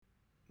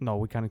No,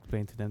 we can't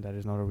explain to them that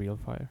it's not a real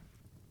fire.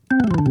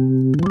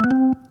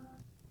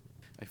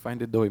 I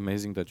find it though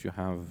amazing that you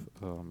have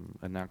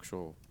an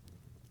actual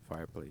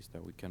fireplace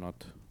that we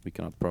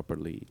cannot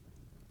properly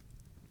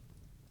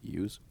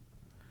use.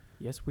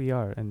 Yes, we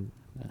are, and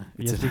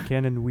It's yes, we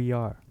can, and we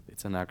are.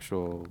 it's an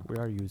actual. We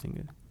are using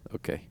it.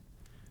 Okay.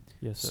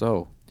 Yes, sir.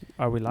 So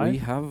Are we we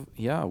live? have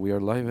we are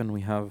live and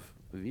we have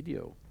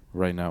video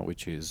right now,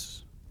 which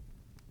is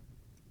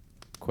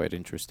quite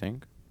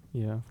interesting.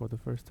 Yeah, for the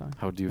first time.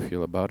 How do you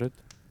feel about it?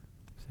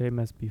 Same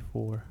as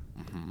before.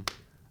 Mm-hmm.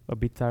 A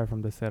bit tired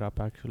from the setup,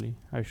 actually.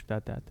 I should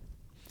add that.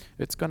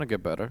 It's gonna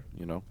get better,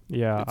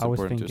 Yeah, It's I was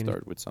important thinking to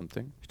start with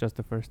something. it's just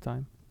the first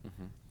time,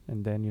 Mm-hmm.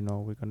 and then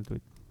we're gonna do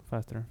it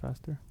faster and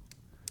faster.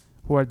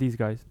 Who are these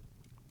guys?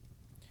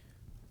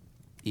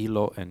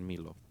 Ilo and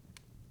Milo.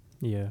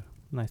 Yeah,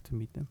 nice to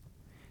meet them.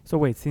 So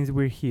wait, since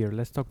we're here,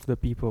 let's talk to the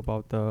people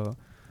about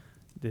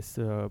this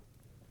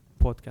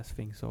podcast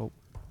thing. So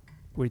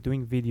we're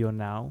doing video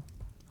now.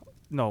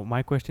 No,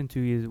 my question to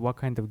you is, what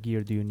kind of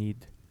gear do you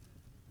need,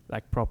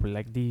 like properly,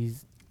 like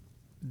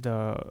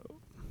the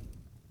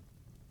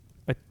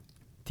a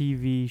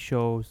TV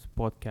shows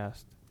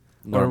podcast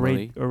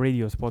Normally, or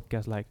radio's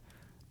podcast, like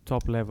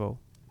top level.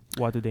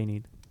 What do they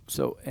need?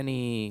 so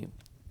any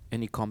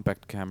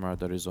compact camera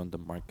that is on the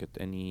market,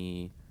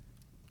 any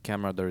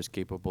camera that is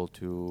capable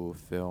to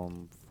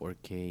film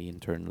 4K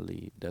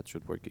internally, that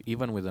should work.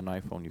 Even with an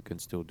iPhone, you can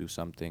still do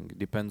something.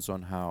 Depends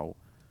on how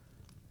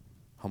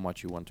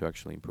much you want to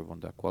actually improve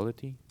on that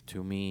quality.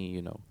 To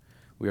me,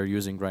 we are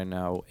using right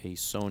now a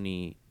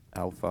Sony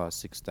Alpha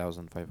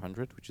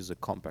 6500, which is a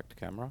compact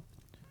camera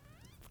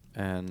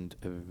and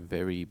a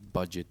very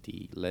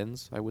budgety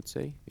lens, I would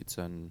say. It's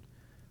an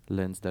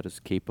lens that is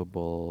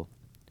capable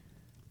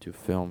to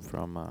film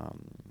from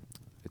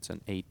it's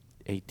an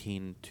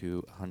 18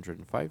 to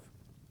 105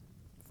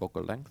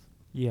 focal length,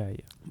 Yeah, yeah.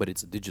 but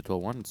it's a digital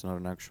one. It's not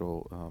an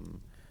actual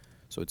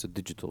so it's a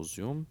digital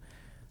zoom,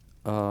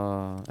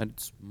 and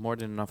it's more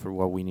than enough for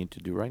what we need to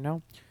do right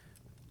now.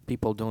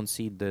 People don't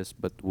see this,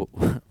 but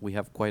we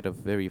have quite a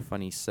very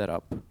funny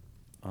setup.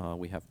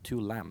 We have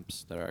two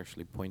lamps that are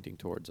actually pointing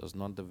towards us,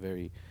 not the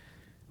very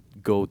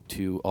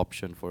go-to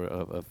option for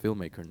a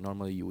filmmaker.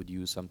 Normally you would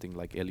use something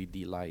like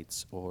LED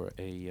lights or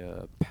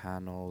a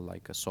panel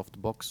like a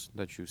softbox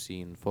that you see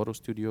in photo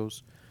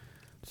studios.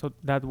 So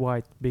that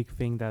white big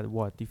thing that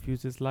what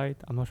diffuses light?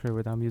 I'm not sure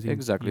whether I'm using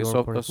Exactly. your So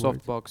a correct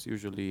words. softbox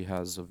usually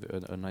has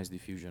a nice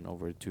diffusion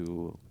over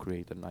to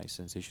create a nice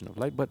sensation of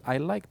light. But I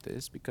like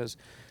this because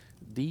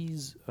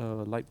these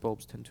light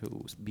bulbs tend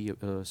to be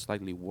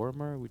slightly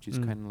warmer, which is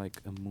Mm. kind of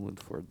like a mood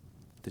for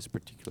this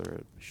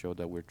particular show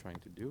that we're trying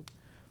to do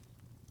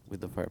with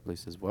the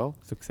fireplace as well.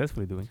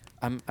 Successfully doing.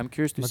 I'm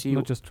curious to Not, see.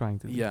 not just trying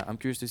to. do. Yeah, I'm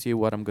curious to see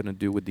what I'm gonna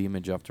do with the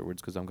image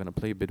afterwards, because I'm gonna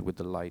play a bit with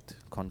the light,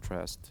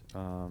 contrast,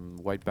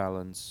 white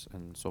balance,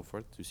 and so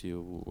forth to see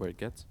where it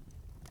gets.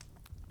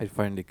 I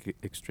find it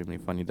extremely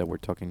funny that we're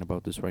talking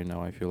about this right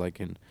now. I feel like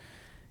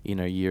in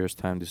a year's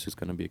time, this is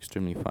gonna be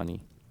extremely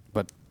funny,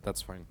 but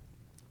that's fine.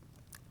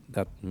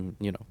 That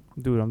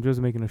Dude, I'm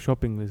just making a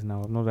shopping list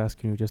now. I'm not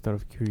asking you just out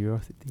of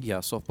curiosity. yeah,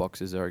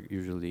 softboxes are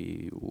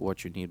usually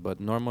what you need, but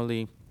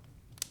normally,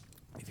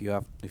 if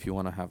you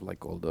want to have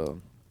like all the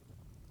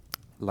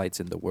lights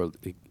in the world,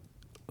 it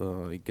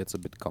gets a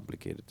bit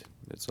complicated.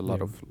 It's a lot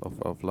Yeah.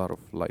 of lot of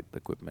light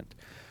equipment,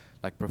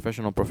 like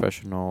professional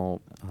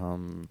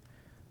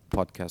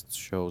podcast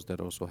shows that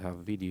also have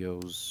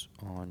videos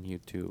on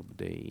YouTube.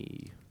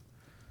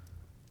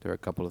 There are a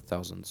couple of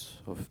thousands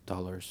of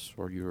dollars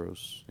or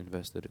euros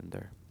invested in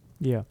there.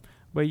 Yeah,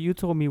 but you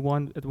told me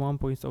at one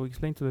point. So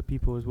explain to the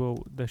people as well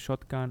the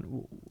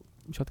shotgun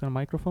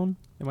microphone.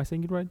 Am I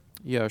saying it right?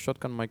 Yeah, a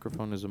shotgun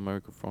microphone is a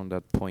microphone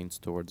that points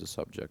towards a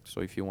subject.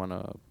 So if you want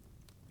to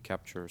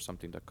capture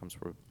something that comes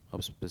from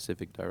a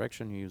specific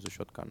direction, you use a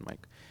shotgun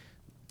mic.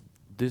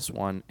 This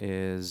one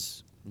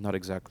is not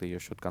exactly a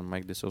shotgun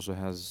mic.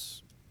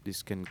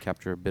 This can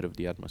capture a bit of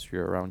the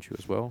atmosphere around you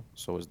as well.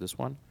 So is this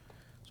one.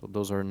 So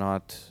those are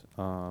not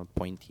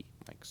pointy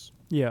mics.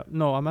 Yeah.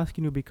 No, I'm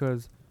asking you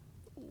because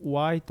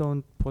why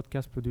don't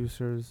podcast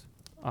producers,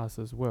 us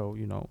as well,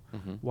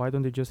 Mm-hmm. why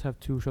don't they just have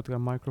two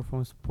shotgun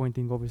microphones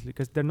pointing, obviously,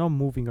 because they're not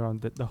moving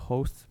around the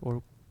hosts,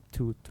 or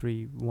 2,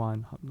 3,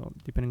 1, no,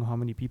 depending on how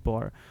many people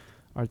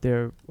are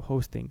there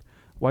hosting.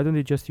 Why don't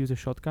they just use a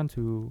shotgun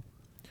to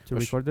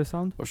record the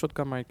sound? A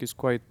shotgun mic is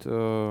quite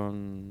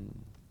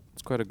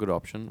it's quite a good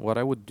option. What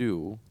I would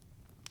do,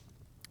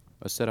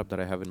 a setup that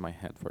I have in my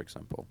head, for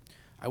example,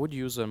 I would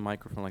use a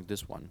microphone like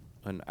this one,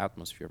 an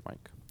atmosphere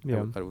mic.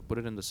 Yeah. I would put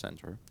it in the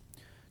center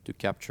to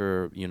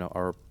capture,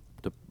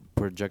 the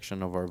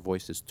projection of our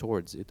voices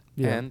towards it.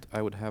 Yeah. And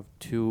I would have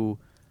two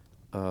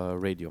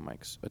radio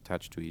mics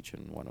attached to each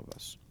and one of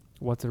us.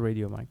 What's a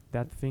radio mic?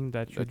 That thing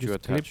that you That you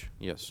just clip? attach.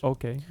 Yes.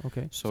 Okay.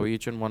 So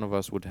each and one of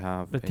us would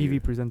have the TV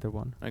presenter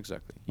one.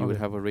 Exactly. You would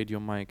Okay. have a radio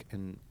mic,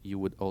 and you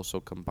would also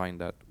combine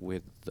that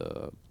with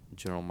the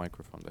general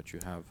microphone that you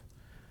have.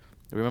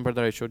 Remember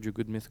that I showed you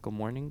Good Mythical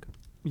Morning?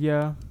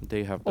 Yeah.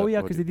 They have. Oh that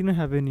yeah, because they didn't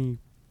have any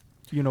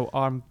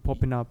arm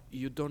popping up.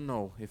 You don't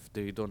know if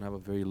they don't have a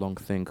very long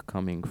thing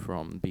coming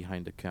from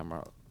behind the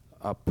camera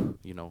up,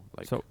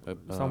 like So,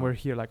 somewhere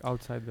here, like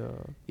outside the.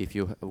 if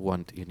you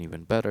want an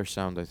even better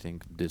sound, I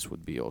think this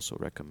would be also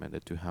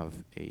recommended, to have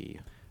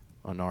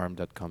an arm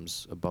that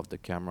comes above the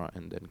camera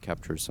and then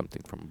captures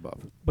something from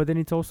above. But then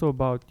it's also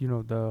about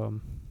the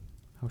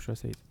how should I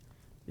say it?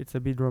 It's a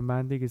bit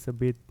romantic. It's a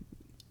bit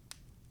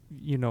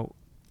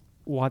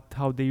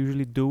how they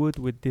usually do it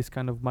with this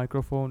kind of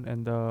microphone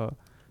and the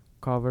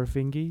cover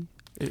thingy.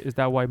 Is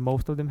that why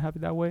most of them have it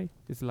that way?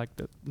 It's like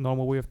the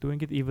normal way of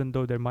doing it, even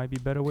though there might be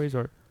better ways,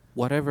 or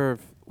Whatever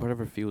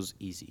feels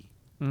easy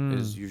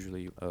is Mm.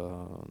 usually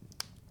a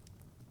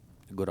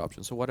good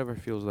option. So whatever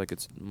feels like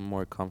it's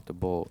more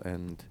comfortable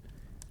and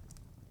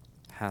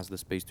has the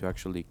space to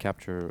actually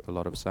capture a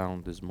lot of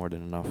sound is more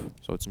than enough.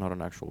 So it's not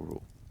an actual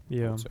rule, I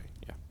Yeah. would say.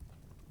 Yeah.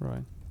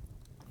 Right.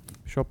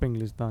 Shopping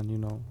list done,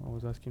 I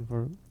was asking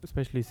for,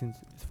 especially since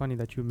it's funny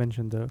that you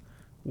mentioned the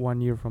 1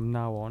 year from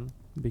now on,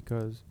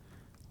 because,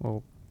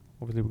 well,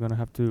 obviously we're going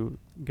to have to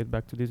get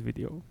back to this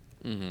video.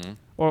 Mm-hmm.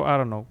 Or I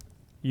don't know.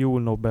 You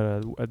will know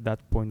better at that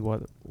point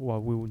what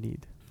we will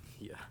need.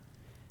 Yeah.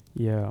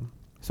 Yeah.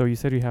 So you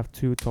said you have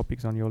 2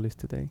 topics on your list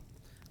today.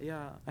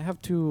 Yeah, I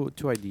have two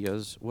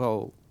ideas.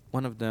 Well,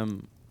 one of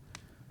them,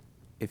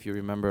 if you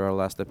remember, our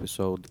last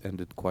episode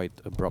ended quite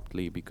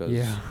abruptly because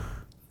Yeah.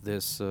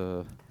 this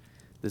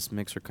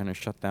mixer kind of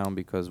shut down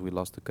because we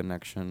lost the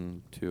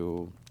connection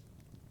to.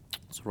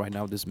 So right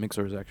now, this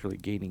mixer is actually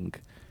gaining,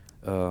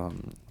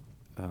 um,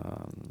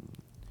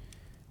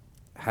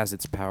 has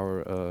its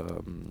power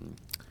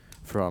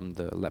from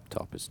the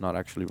laptop. It's not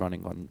actually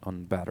running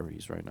on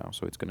batteries right now,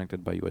 so it's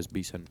connected by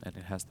USBs and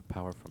it has the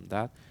power from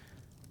that.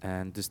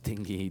 And this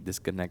thingy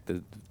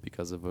disconnected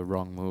because of a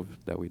wrong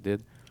move that we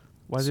did.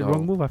 Was it So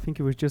wrong move? I think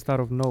it was just out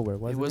of nowhere,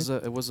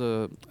 wasn't it? it was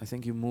a. I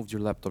think you moved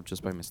your laptop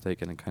just by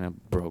mistake and it kind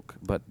of broke.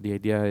 But the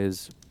idea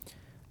is.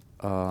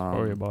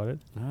 Sorry about it.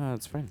 Ah,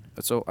 it's fine.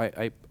 So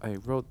I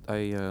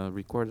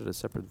recorded a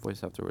separate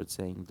voice afterwards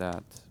saying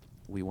that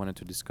we wanted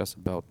to discuss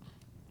about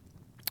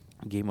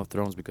Game of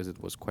Thrones because it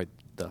was quite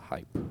the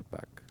hype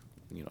back,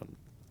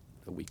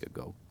 a week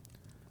ago.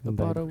 And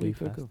About died a really week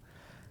fast. ago.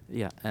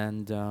 Yeah,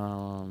 and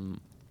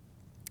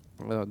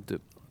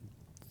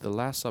the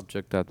last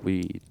subject that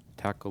we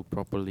tackled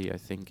properly, I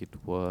think it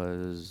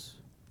was.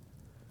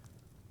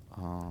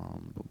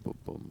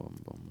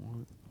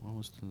 What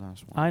was the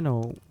last one? I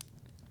know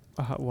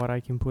what I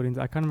can put in.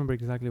 I can't remember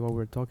exactly what we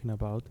were talking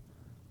about,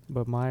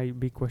 but my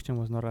big question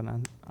was not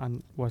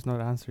was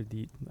not answered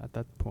at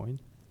that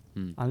point.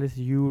 Hmm. Unless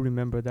you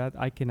remember that,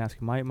 I can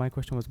ask. My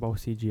question was about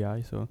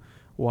CGI. So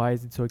why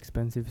is it so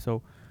expensive?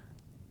 So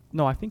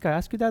no, I think I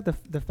asked you that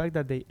the fact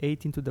that they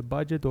ate into the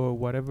budget or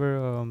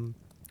whatever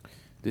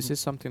This is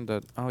something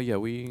that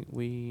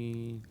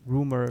we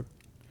rumor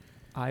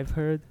I've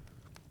heard.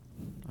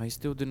 I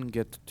still didn't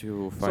get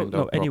to find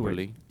no, out anyway.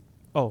 properly.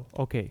 Oh,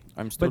 okay.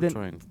 I'm still But then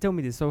trying. tell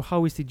me this. So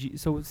how is CGI?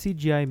 So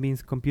CGI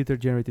means computer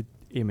generated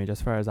image,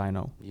 as far as I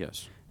know.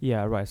 Yes.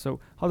 Yeah, right. So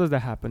how does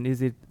that happen?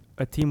 Is it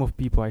a team of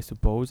people, I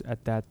suppose,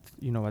 at that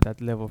at that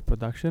level of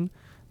production,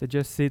 that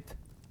just sit,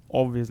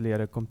 obviously,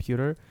 at a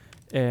computer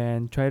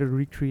and try to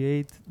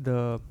recreate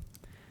the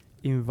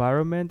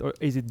environment, or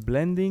is it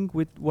blending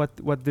with what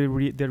the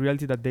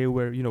reality that they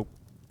were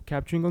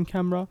capturing on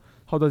camera?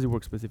 How does it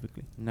work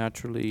specifically?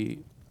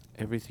 Naturally,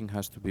 everything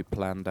has to be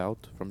planned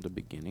out from the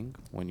beginning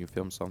when you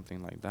film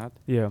something like that.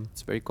 Yeah.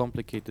 It's very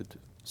complicated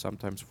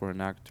sometimes for an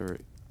actor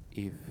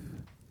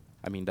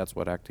that's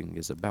what acting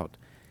is about.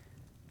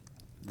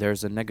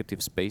 There's a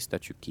negative space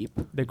that you keep.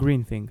 The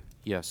green thing.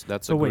 Yes,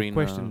 that's So a wait, green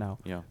question now.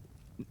 Yeah.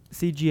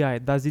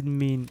 CGI, does it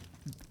mean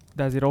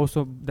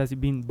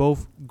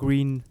both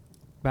green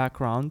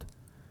background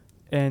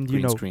and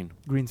Green screen.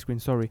 green screen,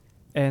 sorry,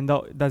 and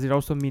does it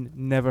also mean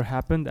never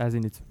happened, as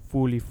in it's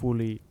fully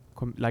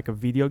like a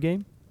video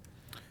game?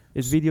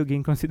 Is video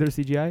game considered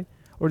CGI,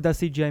 or does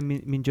CGI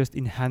mean just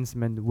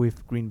enhancement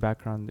with green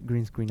background,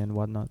 green screen and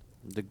whatnot?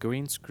 The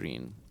green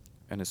screen,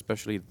 and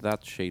especially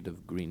that shade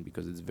of green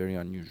because it's very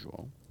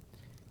unusual,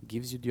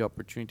 gives you the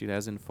opportunity,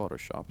 as in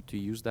Photoshop, to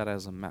use that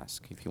as a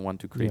mask if you want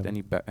to create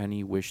Yeah.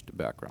 any wished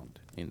background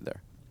in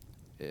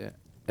there,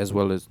 as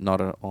well as not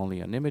only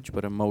an image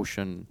but a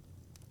motion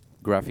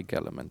graphic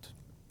element.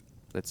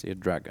 Let's say a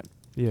dragon.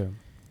 Yeah.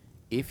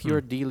 If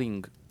you're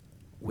dealing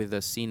with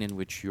a scene in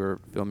which you're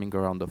filming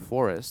around the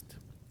forest,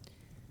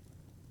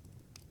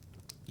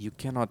 you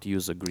cannot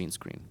use a green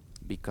screen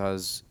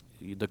because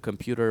the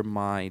computer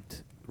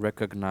might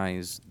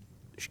recognize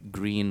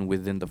green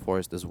within the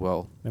forest as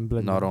well. And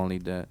blend Not them. only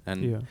the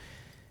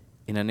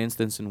in an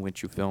instance in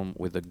which you film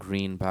with a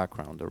green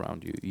background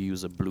around you, you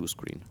use a blue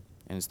screen.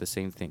 And it's the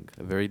same thing,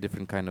 a very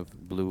different kind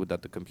of blue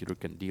that the computer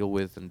can deal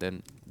with, and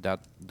then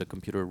that the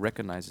computer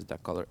recognizes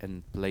that color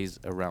and plays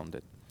around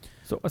it.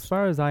 So as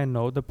far as I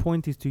know, the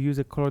point is to use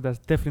a color that's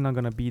definitely not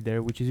gonna be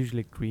there, which is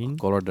usually green.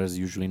 Color that is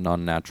usually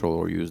non-natural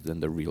or used in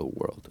the real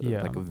world.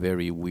 Yeah. Like a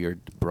very weird,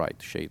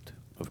 bright shade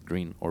of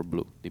green or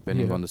blue,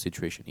 depending Yeah. on the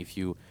situation. If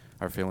you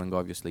are filming,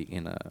 obviously,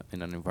 in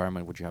an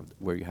environment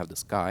where you have the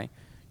sky,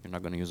 You're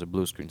not going to use a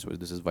blue screen. So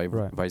this is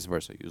Right. vice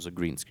versa. Use a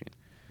green screen.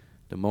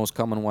 The most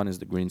common one is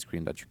the green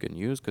screen that you can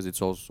use because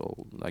it's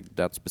also like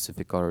that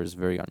specific color is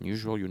very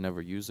unusual. You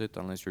never use it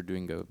unless you're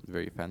doing a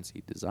very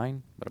fancy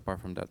design. But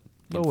apart from that,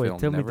 Oh in wait, film,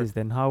 tell me never. this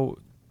then. How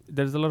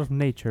there's a lot of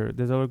nature.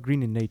 There's a lot of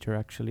green in nature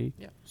actually.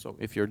 Yeah. So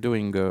if you're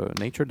doing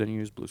nature, then you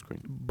use blue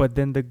screen. But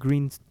then the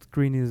green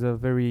screen is a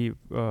very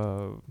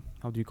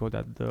how do you call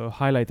that? The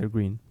highlighter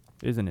green,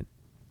 isn't it?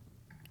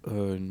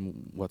 In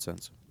what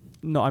sense?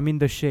 No, I mean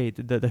the shade,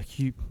 the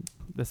hue,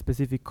 the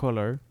specific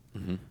color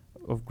Mm-hmm.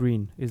 of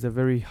green is a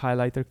very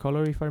highlighter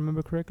color, if I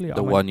remember correctly.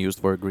 The one used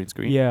for a green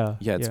screen. Yeah.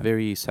 Yeah, it's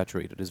very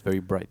saturated. It's very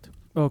bright.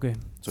 Okay.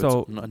 So,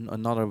 So it's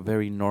not a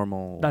very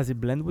normal. does it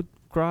blend with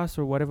grass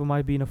or whatever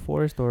might be in a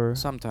forest or?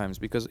 Sometimes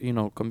because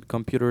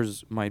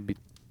computers might be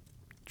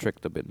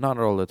tricked a bit. Not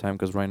all the time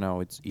because right now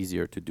it's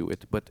easier to do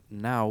it. But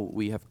now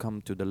we have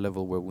come to the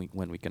level where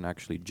when we can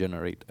actually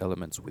generate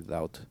elements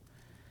without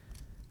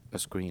a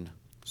screen.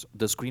 So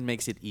the screen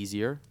makes it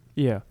easier,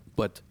 Yeah.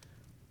 but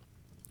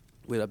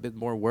with a bit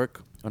more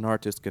work, an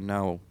artist can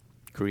now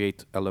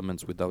create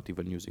elements without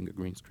even using a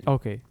green screen.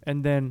 Okay.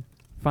 And then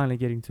finally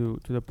getting to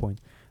the point.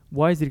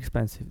 Why is it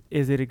expensive?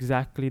 Is it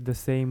exactly the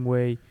same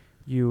way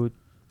you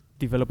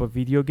develop a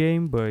video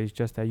game, but it's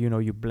just that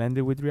you blend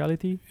it with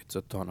reality? It's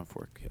a ton of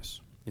work,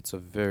 yes. It's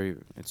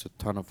a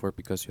ton of work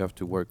because you have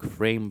to work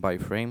frame by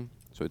frame.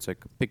 So it's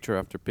like picture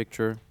after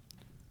picture.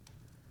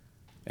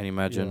 And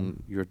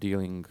imagine you're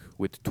dealing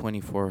with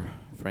 24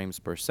 frames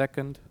per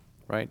second,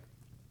 right?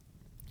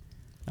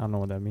 I don't know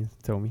what that means.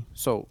 Tell me.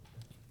 So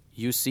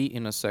you see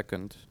in a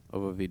second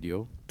of a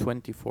video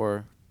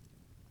 24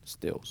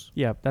 stills.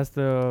 Yeah, that's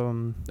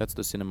the That's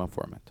the cinema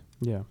format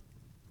yeah.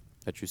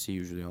 that you see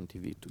usually on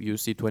TV. You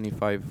see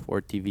 25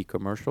 for TV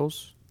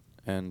commercials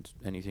and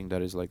anything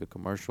that is like a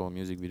commercial,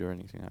 music video, or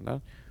anything like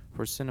that.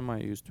 For cinema,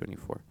 you use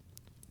 24.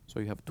 So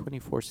you have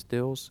 24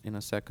 stills in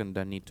a second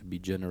that need to be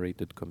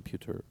generated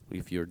computer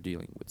if you're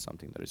dealing with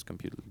something that is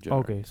computer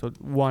generated. Okay, so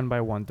one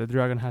by one, the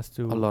dragon has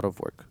to. A lot of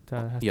work.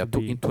 Has to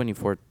be. In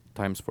 24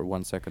 times for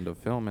 1 second of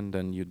film, and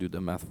then you do the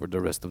math for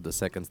the rest of the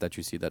seconds that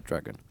you see that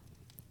dragon.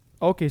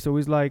 Okay, so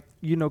it's like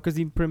because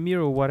in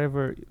Premiere or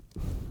whatever,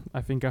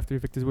 I think After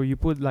Effects is where you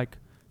put like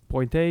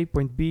point A,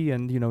 point B,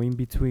 and in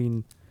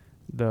between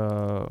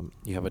the.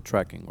 You have a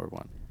tracking or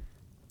one.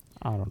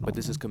 I don't know. But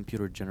this is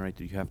computer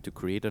generated. You have to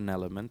create an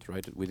element,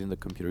 right? Within the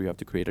computer, you have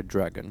to create a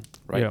dragon,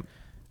 right? Yeah.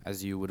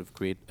 As you would have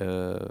created,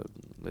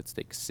 let's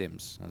take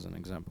Sims as an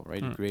example,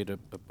 right? You create a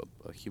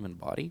human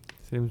body,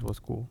 Sims was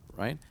cool.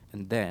 right?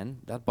 And then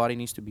that body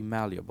needs to be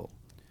malleable.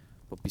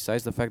 But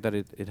besides the fact that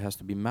it has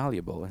to be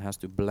malleable, it has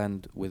to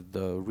blend with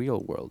the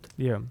real world.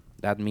 Yeah.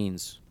 That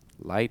means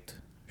light,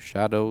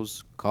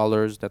 shadows,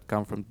 colors that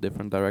come from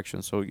different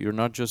directions. So you're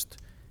not just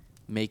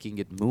making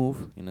it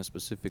move in a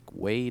specific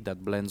way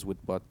that blends with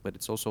but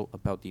it's also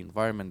about the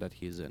environment that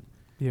he's in.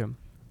 Yeah.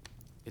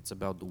 It's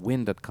about the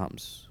wind that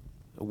comes.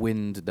 A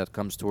wind that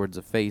comes towards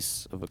the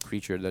face of a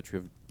creature that you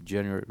have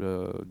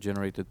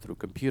generated through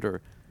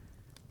computer.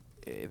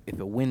 If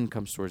a wind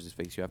comes towards his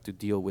face, you have to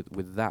deal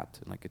with that.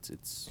 And like it's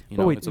it's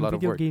a lot of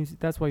video work. games,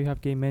 that's why you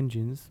have game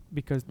engines,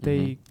 because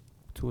they,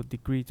 to a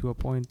degree, to a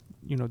point,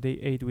 they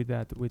aid with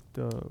that, with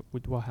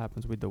what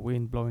happens with the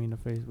wind blowing in the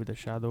face, with the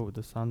shadow, with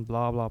the sun,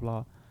 blah blah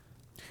blah.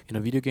 In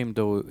a video game,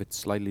 though, it's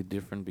slightly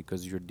different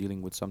because you're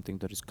dealing with something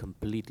that is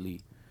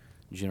completely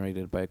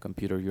generated by a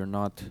computer. You're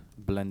not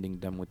blending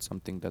them with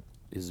something that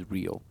is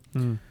real.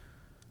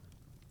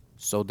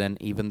 So then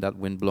even that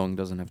wind blowing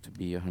doesn't have to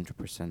be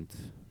 100%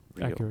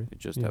 real. Accurate, It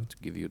just yeah. have to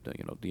give you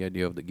the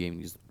idea of the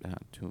game is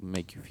to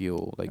make you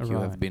feel like you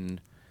Right. have been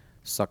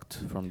sucked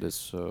from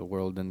this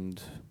world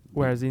and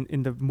Whereas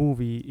in the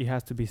movie, it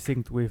has to be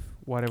synced with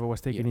whatever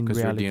was taken in because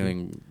reality. you're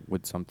dealing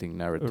with something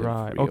narrative.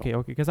 Right. real. Okay.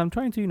 Because I'm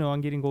trying to,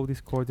 I'm getting all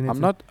these coordinates.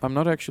 I'm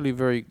not actually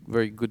very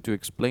very good to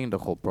explain the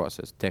whole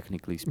process,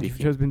 technically You've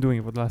speaking. just been doing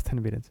it for the last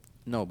 10 minutes.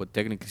 No, but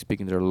technically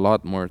speaking, there are a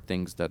lot more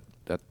things that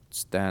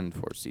stand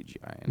for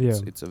CGI,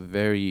 and it's a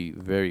very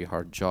very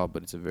hard job,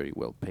 but it's a very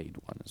well paid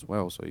one as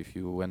well. So if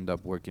you end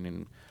up working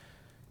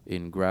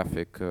in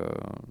graphic,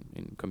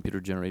 in computer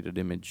generated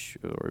image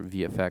or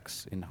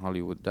VFX in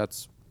Hollywood,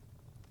 that's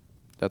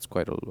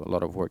quite a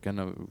lot of work and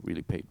a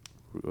really paid,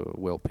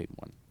 well paid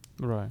one.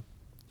 Right.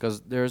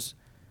 Because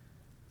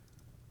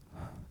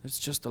it's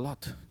just a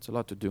lot. It's a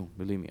lot to do,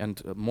 believe me.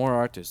 And more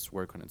artists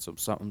work on it. So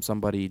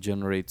somebody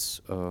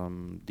generates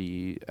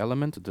the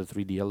element, the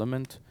 3D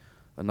element.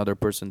 Another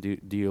person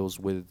deals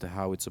with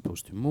how it's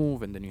supposed to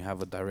move. And then you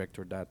have a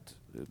director that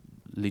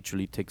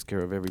literally takes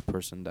care of every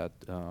person that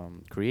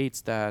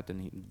creates that.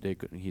 And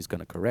he's going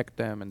to correct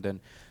them. And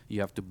then you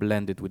have to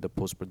blend it with the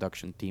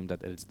post-production team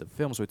that edits the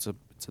film. So it's a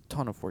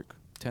ton of work.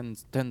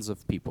 Tens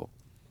of people,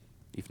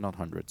 if not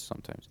hundreds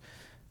sometimes.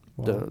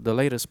 Wow. The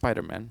latest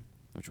Spider-Man,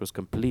 which was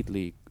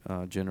completely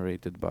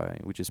generated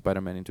which is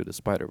Spider-Man Into the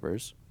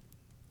Spider-Verse.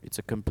 It's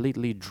a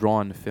completely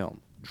drawn film.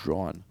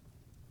 Drawn.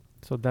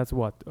 So that's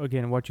what?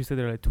 Again, what you said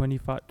there, like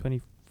 25,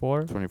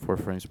 24? 24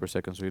 frames per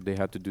second. So they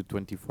had to do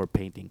 24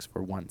 paintings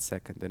for 1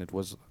 second. And it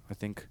was, I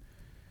think,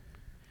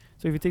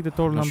 So if you take the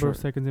total I'm not number of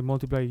sure. seconds and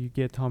multiply, you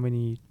get how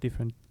many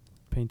different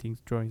paintings,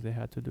 drawings they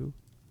had to do.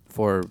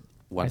 For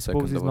I 1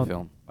 suppose second it's of a not-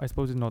 film. I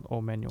suppose it's not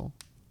all manual.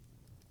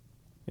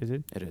 Is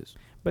it? It is.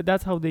 But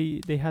that's how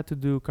they had to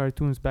do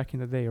cartoons back in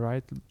the day,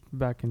 right?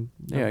 Back in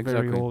the Yeah, very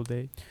exactly. old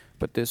day.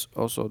 But this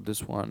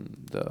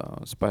one,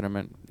 the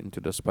Spider-Man Into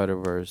the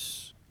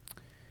Spider-Verse,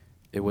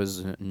 it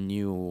was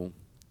new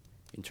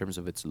in terms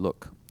of its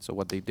look. So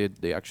what they did,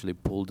 they actually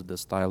pulled the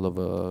style of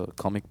a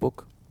comic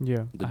book,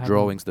 Yeah. the I haven't-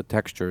 drawings, the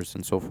textures,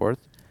 and so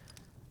forth,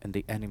 and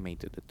they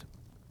animated it,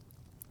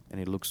 and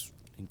it looks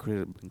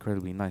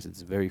incredibly nice.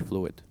 It's very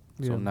fluid.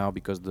 So Yeah. now,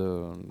 because the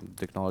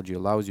technology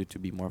allows you to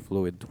be more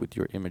fluid with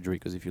your imagery,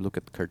 because if you look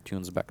at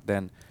cartoons back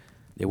then,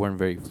 they weren't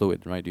very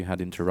fluid, right? You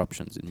had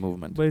interruptions in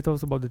movement. But it's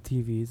also about the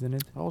TV, isn't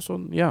it? Also,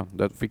 yeah,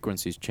 that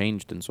frequencies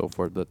changed and so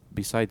forth. But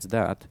besides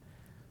that,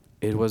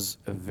 it was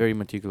a very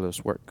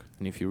meticulous work.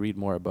 And if you read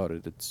more about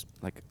it, it's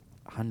like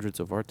hundreds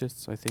of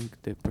artists, I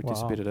think, they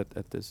participated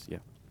at this. Yeah.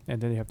 And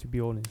then you have to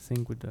be all in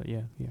sync with the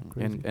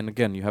crazy. And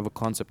again, you have a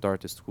concept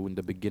artist who in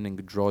the beginning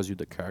draws you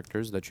the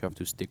characters that you have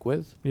to stick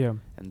with. yeah.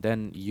 And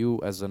then you,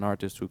 as an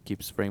artist who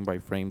keeps frame by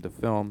frame the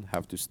film,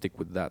 have to stick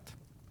with that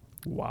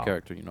Wow.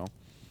 character, you know.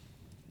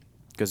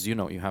 Because, you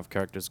know, you have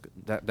characters,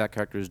 that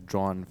character is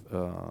drawn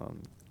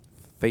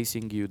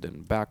facing you,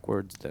 then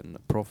backwards, then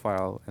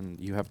profile, and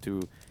you have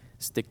to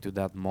stick to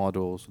that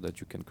model so that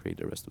you can create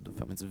the rest of the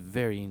film. It's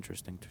very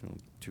interesting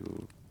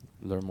to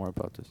learn more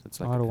about this. It's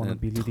like I don't want a to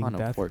be leading ton of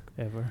that work.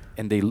 ever.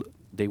 And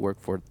they work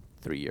for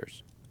 3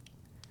 years.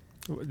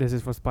 This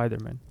is for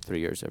Spider-Man. 3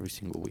 years every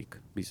single week,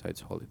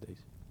 besides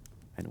holidays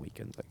and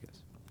weekends, I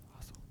guess.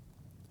 Awesome.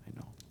 I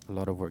know. A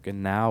lot of work.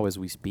 And now, as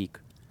we speak,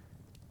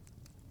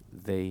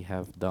 they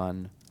have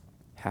done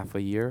half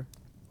a year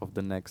of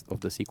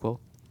the sequel.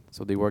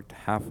 So they worked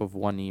half of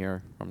 1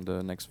 year from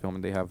the next film,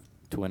 and they have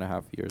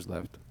 2.5 years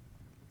left.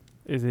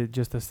 Is it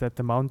just a set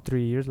amount,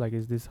 3 years? Like,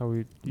 is this how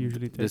it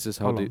usually takes? This is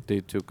how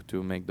they took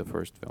to make the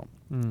first film.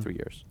 Mm. 3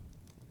 years.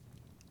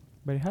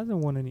 But it hasn't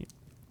won any.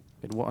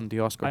 It won the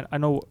Oscar. I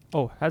know.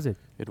 Oh, has it?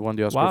 It won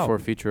the Oscar Wow. for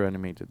feature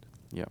animated.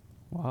 Yeah.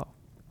 Wow.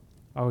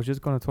 I was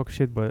just gonna talk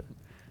shit, but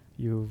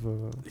you've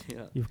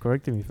Yeah. you've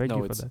corrected me. Thank No,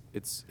 you for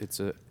it's that. it's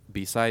a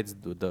besides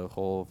the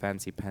whole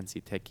fancy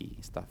pantsy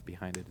techie stuff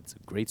behind it, it's a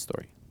great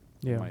story.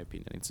 Yeah. In my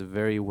opinion, it's a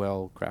very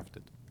well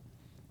crafted.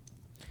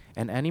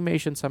 And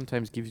animation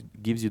sometimes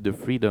gives you the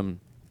freedom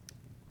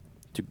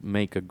to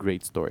make a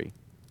great story,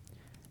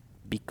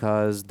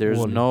 because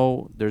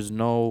Wall-E. there's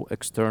no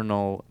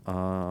external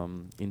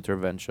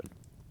intervention.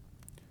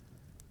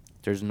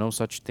 There's no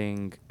such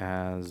thing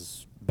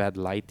as bad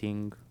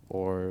lighting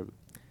or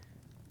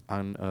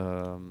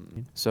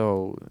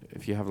so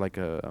if you have like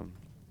a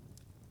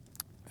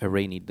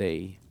rainy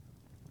day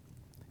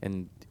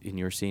and in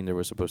your scene there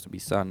was supposed to be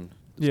sun,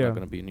 it's Yeah. not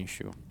going to be an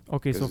issue,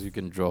 Okay, so because you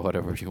can draw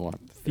whatever you want.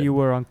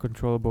 fewer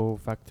uncontrollable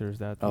factors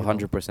that. you know-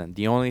 100%.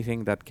 The only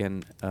thing that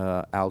can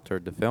alter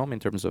the film in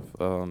terms of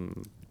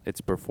its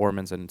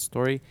performance and its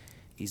story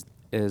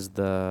is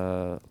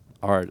the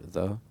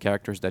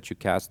characters that you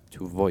cast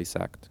to voice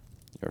act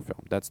your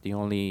film. That's the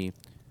only,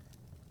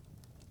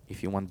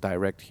 if you want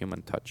direct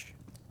human touch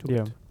to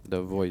Yeah. it,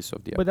 the voice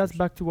of the But that's actors.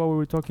 back to what we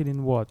were talking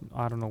in what?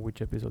 I don't know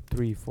which episode,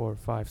 3, 4,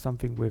 5,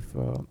 something with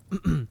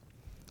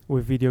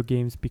with video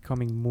games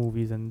becoming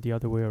movies and the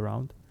other way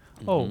around.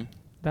 Oh, Mhm.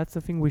 that's the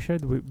thing we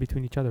shared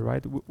between each other,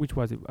 right? Which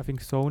was it? I think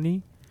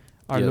Sony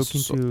are Yes,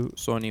 looking to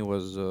Sony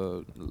was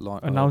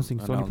announcing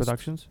Sony announced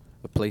Productions.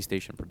 the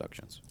PlayStation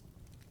Productions.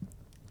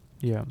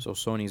 Yeah. So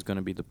Sony is going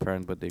to be the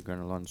parent, but they're going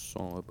to launch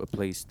a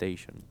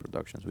PlayStation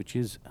Productions, which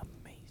is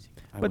amazing.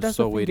 I But was that's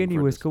so the thing waiting for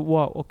anyways. this.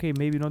 Wow, okay,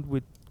 maybe not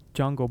with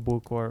Jungle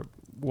Book or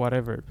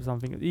whatever,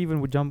 something.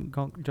 Even with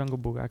Jungle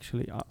Book,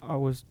 actually, I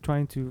was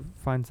trying to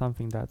find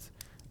something that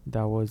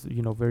was,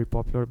 very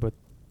popular, but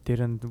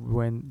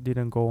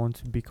didn't go on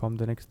to become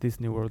the next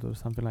Disney World or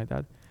something like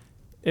that.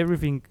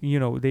 Everything,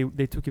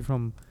 they took it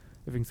from,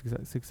 I think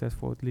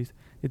successful at least.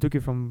 They took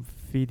it from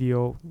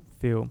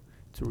film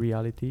to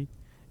reality,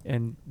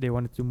 and they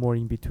wanted to do more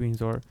in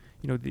betweens, or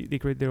they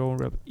create their own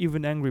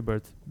even Angry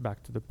Birds,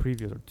 back to the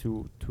previous or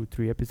two,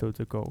 3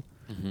 episodes ago.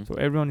 Mhm. So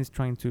everyone is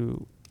trying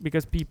to,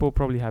 because people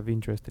probably have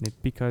interest in it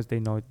because they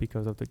know it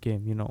because of the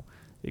game,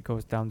 it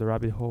goes down the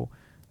rabbit hole.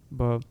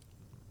 But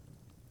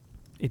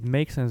it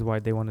makes sense why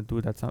they want to do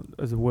that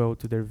as well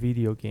to their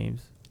video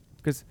games,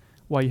 because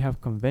while you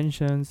have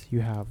conventions,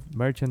 you have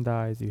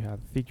merchandise, you have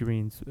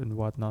figurines and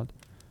whatnot,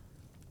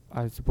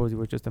 I suppose it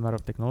was just a matter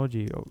of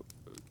technology, or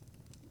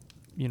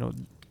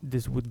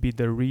this would be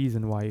the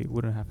reason why it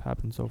wouldn't have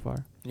happened so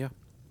far. Yeah,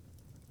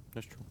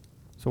 that's true.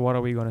 So what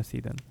are we gonna see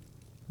then,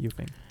 you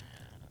think?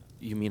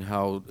 You mean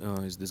how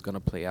is this gonna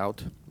play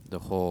out? The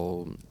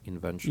whole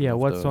invention. Yeah, of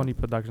what the Sony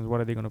Productions, what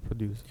are they gonna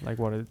produce? Like,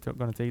 what are they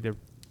gonna take their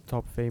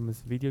top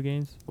famous video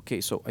games? Okay,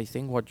 so I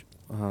think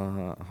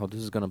how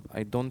this is gonna.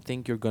 I don't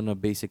think you're gonna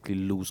basically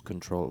lose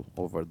control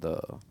over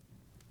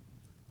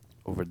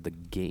over the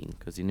game.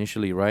 Because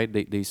initially, right,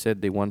 they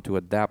said they want to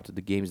adapt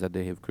the games that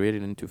they have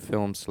created into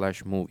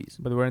films/movies.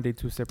 But weren't they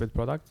two separate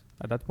products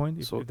at that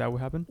point? So If that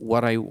would happen?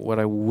 what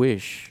I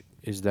wish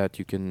is that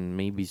you can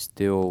maybe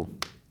still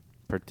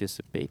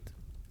participate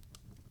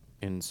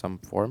in some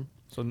form.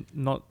 So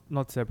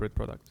not separate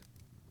products.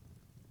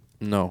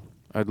 No,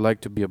 I'd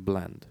like to be a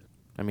blend.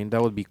 I mean,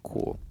 that would be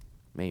cool,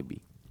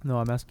 maybe. No,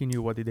 I'm asking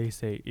you, what did they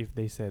say? If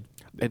they said,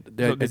 I,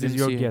 so this is didn't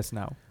your see- guess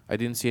now. I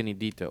didn't see any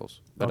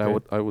details, but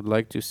Okay. I would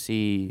like to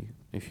see,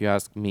 if you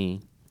ask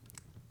me,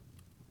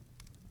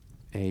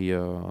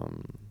 a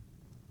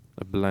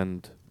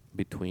blend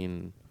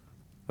between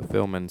a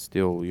film and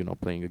still,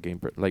 playing a game.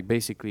 Like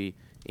basically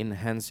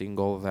enhancing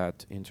all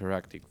that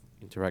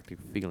interactive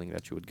feeling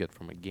that you would get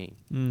from a game.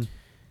 Mm.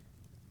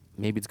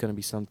 Maybe it's gonna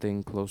be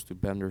something close to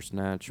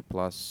Bandersnatch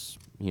plus,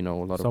 a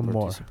lot Some of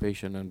more.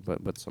 participation and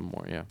but some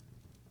more, yeah.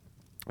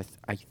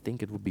 I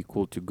think it would be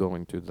cool to go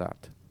into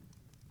that.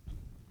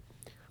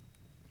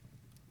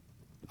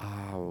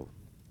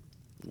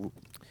 W-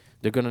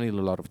 They're gonna need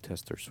a lot of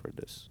testers for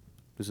this.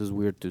 This is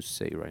weird to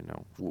say right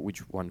now. Which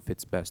one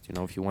fits best?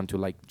 If you want to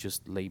like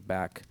just lay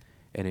back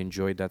and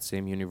enjoy that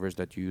same universe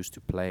that you used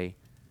to play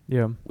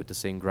Yeah. with the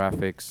same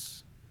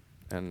graphics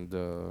and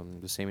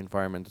the same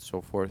environment and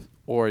so forth,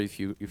 or if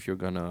you're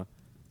gonna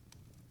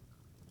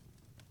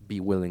be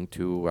willing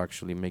to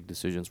actually make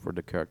decisions for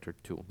the character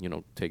too.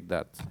 Take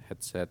that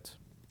headset,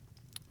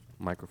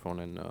 microphone,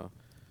 and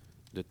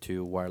the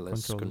two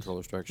wireless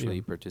controllers to actually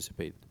Yeah.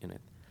 participate in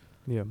it.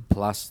 Yeah.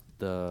 Plus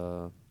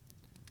the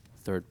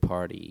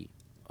third-party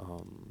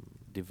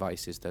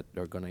devices that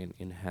are gonna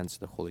enhance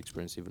the whole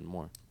experience even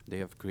more. They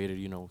have created,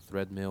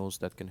 threadmills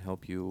that can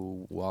help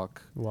you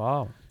walk.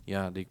 Wow.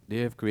 Yeah, they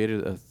have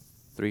created a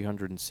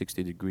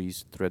 360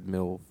 degrees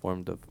treadmill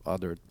formed of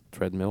other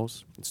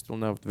treadmills. It's still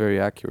not very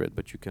accurate,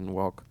 but you can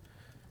walk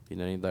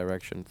in any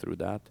direction through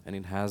that, and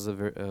it has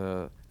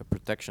a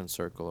protection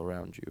circle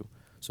around you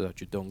so that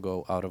you don't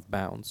go out of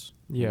bounds.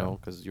 Yeah.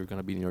 Because you're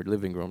gonna be in your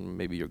living room,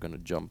 maybe you're gonna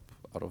jump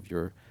out of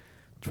your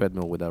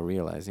treadmill without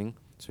realizing.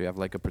 So you have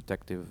like a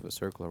protective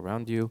circle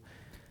around you.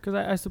 Because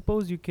I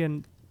suppose you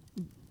can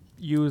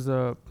use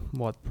a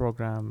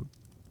program.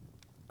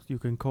 You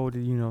can code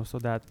it, so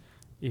that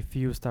if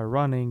you start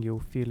running, you'll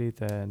feel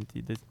it, and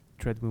the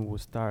treadmill will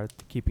start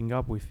keeping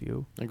up with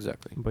you.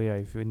 Exactly. But yeah,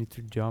 if you need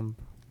to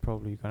jump,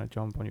 probably you're gonna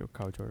jump on your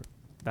couch, or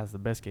that's the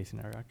best case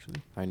scenario,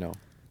 actually. I know.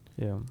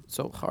 Yeah.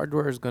 So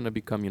hardware is going to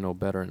become,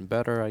 better and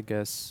better, I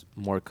guess,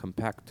 more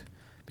compact.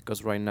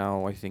 Because right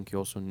now, I think you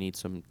also need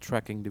some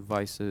tracking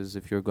devices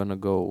if you're going to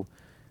go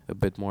a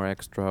bit more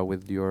extra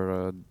with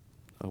your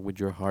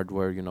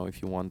hardware,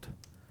 if you want.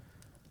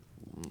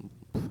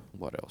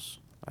 What else?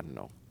 I don't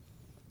know.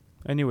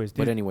 Anyways,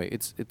 But anyway,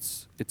 it's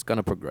going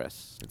to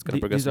progress. It's going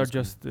to progress. these are and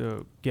it's just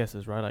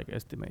guesses, right? Like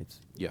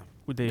estimates. yeah.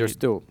 Would they? They're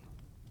still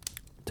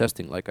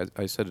testing. Like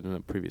I said in a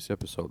previous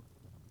episode,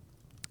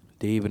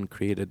 they even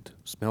created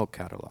smell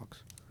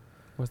catalogs.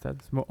 What's that?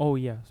 Oh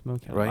yeah, smell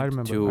catalog. Right? I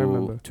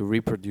remember. To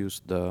reproduce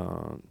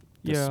the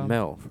Yeah.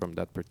 smell from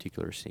that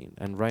particular scene.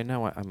 And right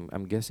now,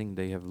 I'm guessing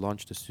they have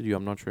launched a studio.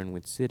 I'm not sure in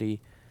which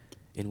city,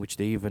 in which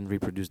they even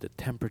reproduce the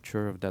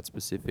temperature of that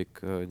specific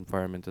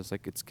environment. It's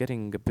like it's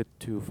getting a bit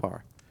too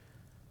far.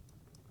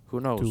 Who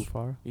knows? Too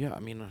far. Yeah, I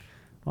mean, I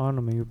don't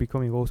know, man. You're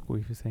becoming old school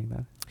if you're saying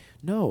that.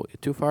 no,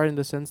 too far in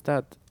the sense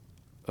that,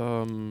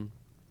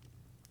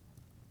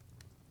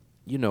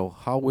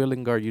 how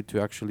willing are you to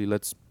actually,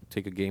 let's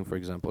take a game, for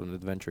example, an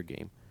adventure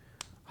game.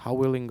 How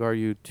willing are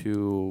you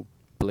to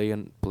play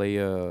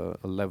a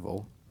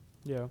level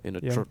Yeah. in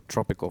a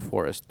tropical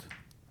forest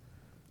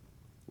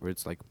where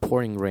it's like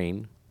pouring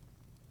rain?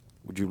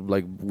 Would you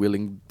like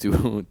willing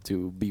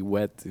to be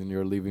wet in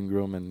your living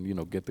room and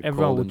get the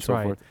Everyone cold would and so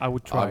try forth? it. I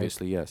would try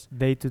Obviously, yes. it.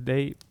 Day to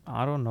day,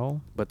 I don't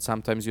know. But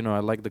sometimes, I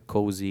like the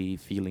cozy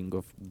feeling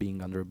of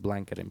being under a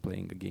blanket and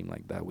playing a game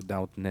like that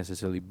without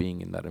necessarily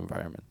being in that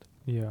environment.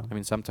 Yeah. I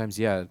mean, sometimes,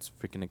 yeah, it's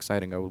freaking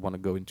exciting. I would want to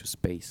go into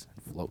space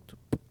and float.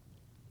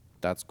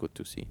 That's good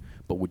to see.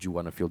 But would you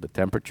want to feel the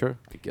temperature?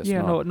 I guess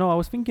Yeah. not. No. I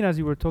was thinking as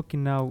you were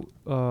talking now.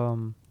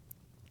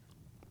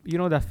 You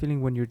know that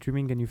feeling when you're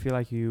dreaming and you feel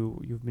like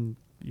you've been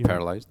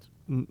Paralyzed?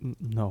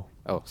 No.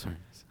 Oh, sorry.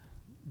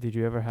 Did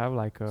you ever have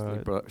like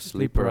a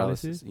Sleep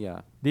paralysis?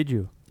 Yeah. Did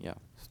you? Yeah.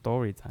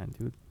 Story time,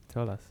 dude.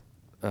 Tell us.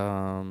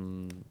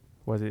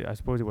 Was it? I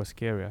suppose it was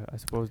scary. I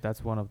suppose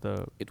that's one of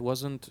the. It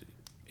wasn't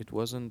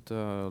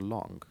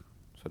long.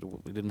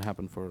 So it didn't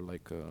happen for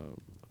like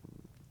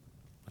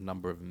a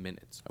number of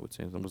minutes, I would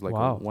say. It was like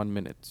Wow. 1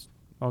 minute.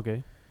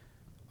 Okay.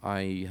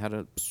 I had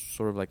a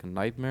sort of like a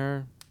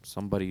nightmare,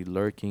 somebody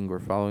lurking or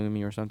following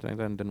me or something like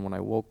that. And then when I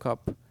woke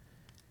up,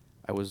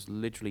 I was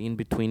literally in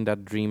between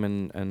that dream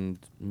and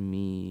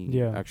me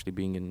Yeah. actually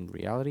being in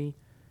reality.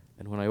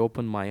 And when I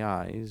opened my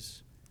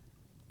eyes,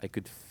 I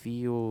could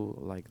feel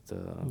like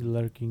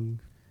Lurking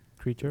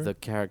creature. the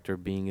character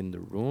being in the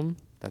room,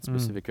 that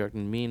specific character,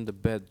 and me in the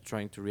bed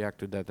trying to react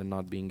to that and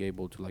not being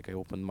able to. Like I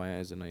opened my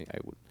eyes and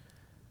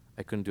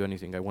I couldn't do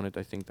anything. I wanted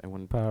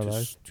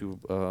Paralyzed. to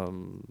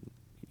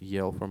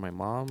yell for my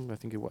mom. I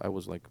think I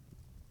was like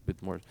a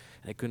bit more.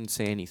 I couldn't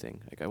say anything.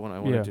 Like I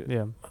wanted to,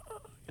 Yeah.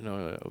 you know,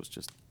 I was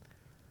just.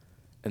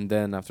 And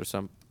then after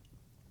some,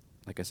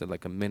 like I said,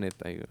 like a minute,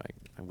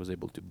 I was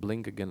able to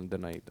blink again. And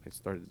then I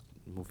started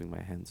moving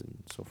my hands and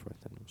so forth,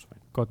 and it was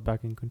fine. Got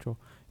back in control.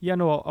 Yeah,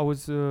 no, I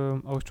was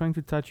trying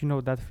to touch,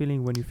 that feeling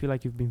when you feel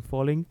like you've been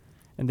falling,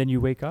 and then you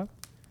wake up.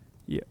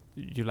 Yeah,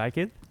 you like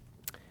it?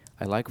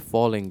 I like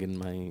falling in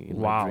my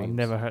Wow, dreams.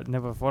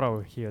 never thought I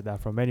would hear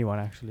that from anyone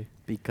actually.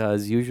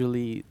 Because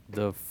usually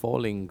the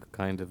falling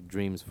kind of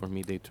dreams for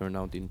me, they turn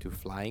out into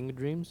flying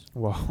dreams,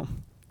 Wow.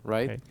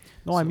 right? Okay.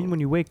 No, I mean So when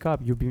you wake up,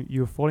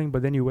 you're falling,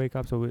 but then you wake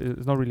up, so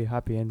it's not really a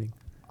happy ending.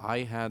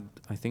 I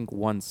think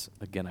once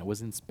again I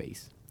was in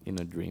space in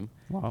a dream,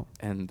 Wow.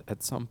 and at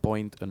some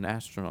point an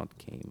astronaut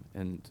came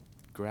and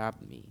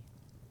grabbed me.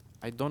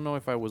 I don't know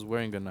if I was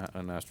wearing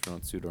an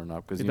astronaut suit or not,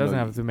 because It doesn't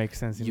have to make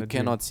sense in you the dream.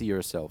 cannot see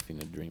yourself in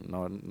a dream. No,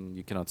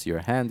 you cannot see your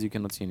hands. You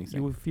cannot see anything.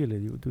 You will feel it.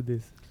 You will do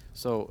this.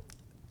 So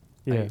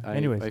Yeah.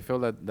 I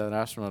felt that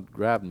astronaut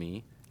grabbed me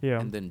Yeah.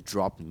 and then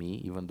dropped me,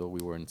 even though we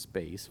were in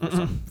space.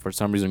 For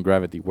some reason,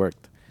 gravity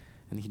worked,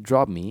 and he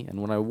dropped me. And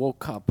when I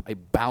woke up, I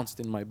bounced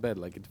in my bed.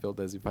 Like it felt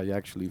as if I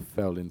actually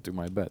fell into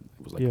my bed.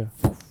 It was like, Yeah.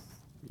 poof,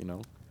 you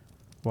know.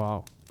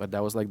 Wow. But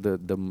that was like the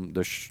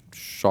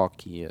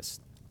shockiest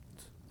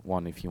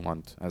one, if you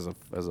want, as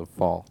a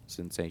fall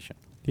sensation.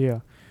 Yeah.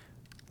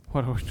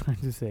 What I was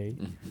trying to say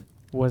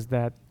was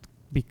that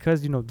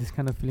because this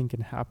kind of feeling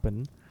can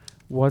happen,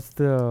 what's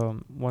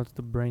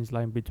the brain's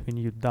line between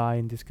you die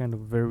in this kind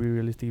of very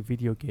realistic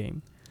video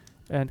game,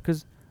 and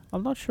because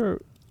I'm not sure,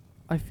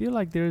 I feel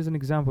like there is an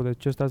example that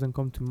just doesn't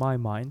come to my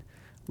mind,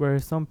 where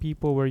some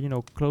people were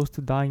close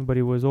to dying, but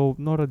it was all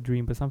not a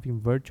dream but something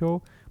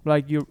virtual.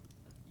 Like you're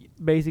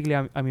basically,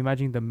 I'm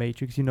imagining the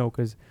Matrix,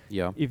 because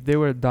Yeah. if they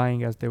were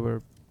dying as they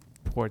were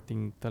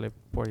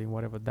teleporting,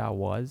 whatever that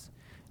was,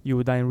 you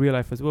would die in real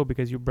life as well,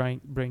 because your brain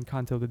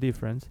can't tell the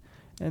difference.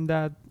 And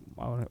that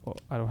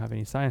I don't have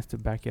any science to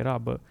back it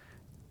up, but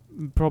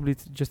probably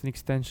it's just an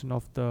extension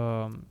of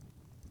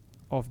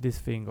of this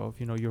thing of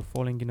you're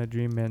falling in a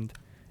dream and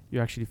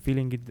you're actually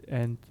feeling it,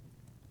 and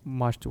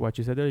much to what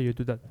you said earlier, you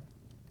do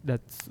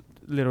that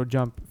little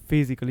jump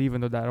physically,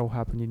 even though that all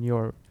happened in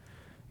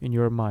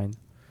your mind.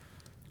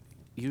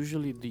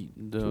 Usually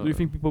So do you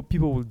think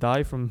people will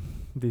die from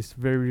these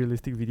very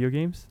realistic video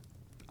games?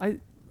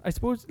 I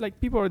suppose like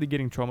people are already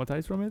getting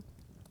traumatized from it,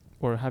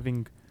 or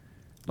having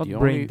not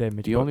brain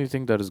damage. The but only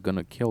thing that is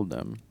gonna kill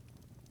them,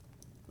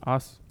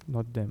 us,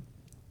 not them.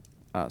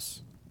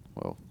 us.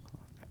 Well,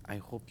 I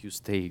hope you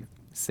stay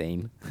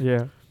sane.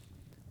 Yeah.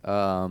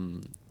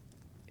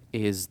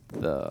 Is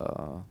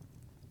the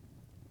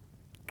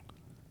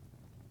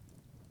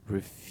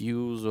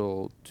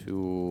refusal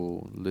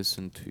to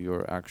listen to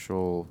your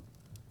actual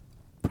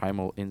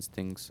primal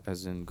instincts,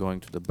 as in going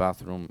to the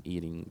bathroom,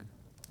 eating,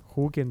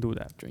 Who can do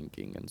that?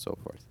 drinking, and so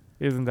forth.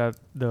 Isn't that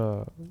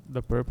the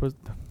purpose?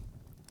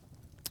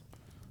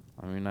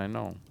 I mean, I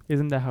know.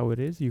 Isn't that how it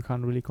is? You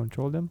can't really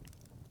control them.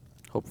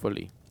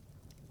 Hopefully.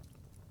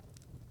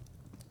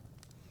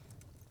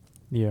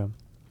 Yeah.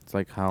 It's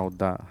like how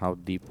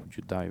deep would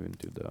you dive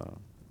into the...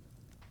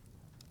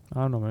 I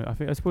don't know, man.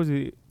 I suppose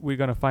we're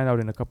gonna find out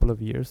in a couple of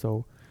years.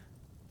 So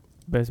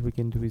best we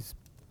can do is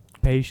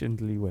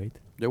patiently wait.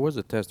 There was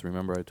a test,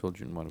 remember I told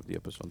you in one of the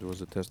episodes, there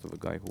was a test of a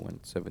guy who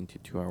went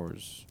 72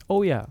 hours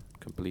Oh yeah.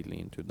 completely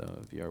into the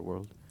VR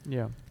world.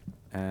 Yeah.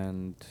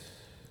 And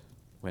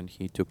when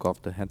he took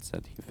off the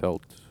headset, he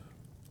felt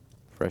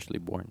freshly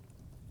born.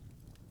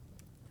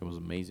 It was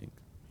amazing.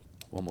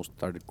 Almost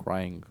started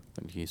crying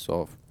when he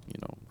saw,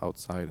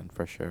 outside and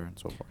fresh air and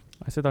so forth.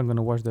 I said I'm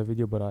gonna watch that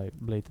video, but I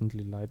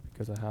blatantly lied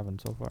because I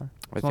haven't so far.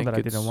 It's not think that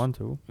I didn't want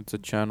to. It's a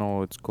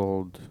channel, it's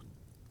called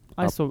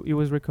I saw it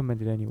was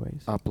recommended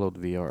anyways. Upload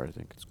VR, I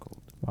think it's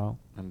called. Wow.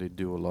 And they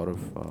do a lot of...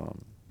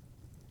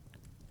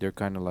 they're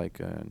kind of like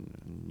a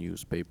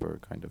newspaper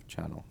kind of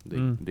channel.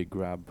 They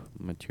grab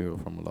material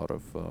from a lot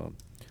of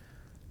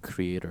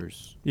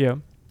creators. Yeah.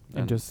 And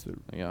And just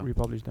Yeah.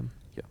 republish them.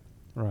 Yeah.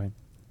 Right.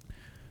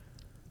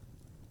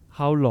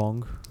 How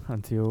long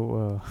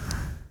until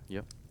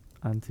Yep.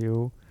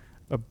 until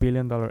a $1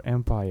 billion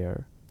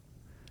empire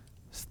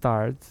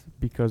starts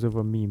because of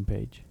a meme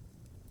page?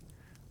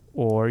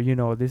 Or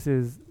this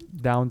is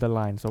down the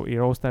line, so it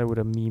all started with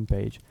a meme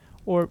page,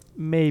 or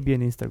maybe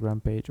an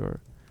Instagram page or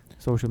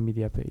social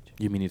media page.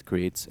 You mean it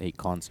creates a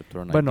concept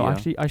or an But idea? no,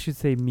 actually I should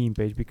say meme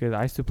page, because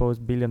I suppose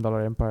 $1 billion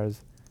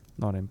empires,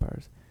 not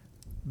empires,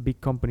 big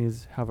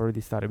companies have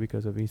already started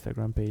because of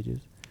Instagram pages.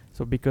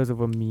 So because of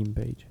a meme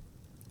page,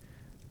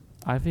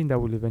 I think that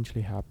will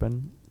eventually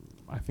happen.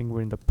 I think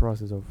we're in the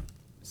process of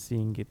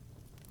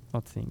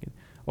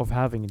of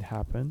having it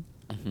happen.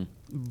 Mhm.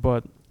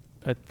 But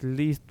at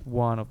least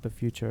one of the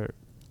future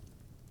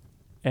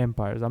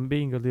empires, I'm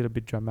being a little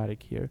bit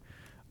dramatic here,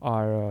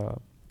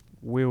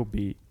 will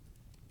be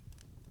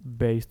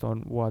based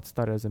on what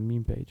started as a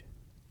meme page.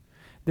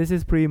 This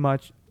is pretty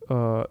much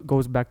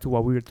goes back to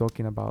what we were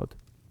talking about.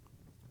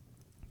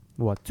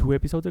 2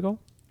 episodes ago?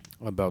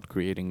 About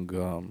creating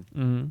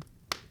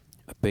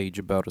a page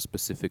about a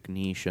specific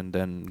niche and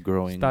then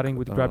growing. Starting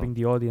with grabbing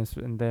the audience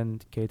and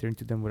then catering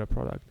to them with a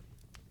product.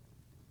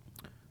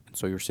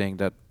 So you're saying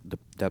that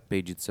that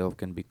page itself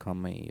can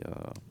become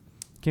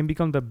Can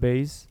become the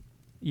base.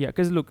 Yeah,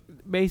 because look,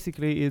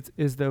 basically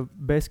it's the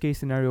best case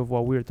scenario of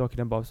what we're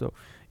talking about. So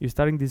you're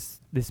starting this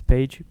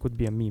page, could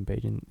be a meme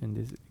page in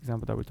this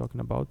example that we're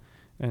talking about.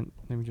 And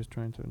let me just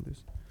try and turn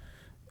this.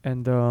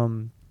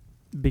 And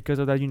because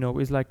of that,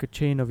 it's like a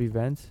chain of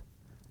events,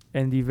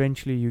 and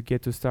eventually you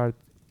get to start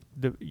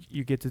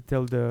you get to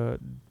tell the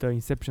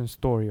inception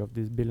story of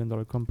this $1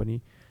 billion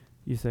company.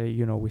 You say,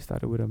 we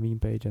started with a meme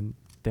page and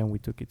then we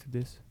took it to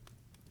this.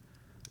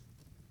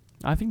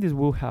 I think this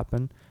will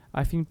happen.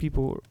 I think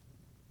people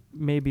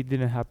maybe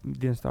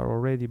didn't start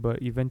already,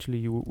 but eventually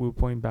you will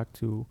point back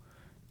to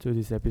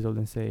this episode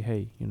and say,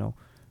 hey,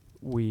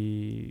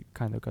 we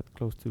kind of got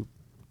close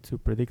to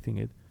predicting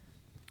it.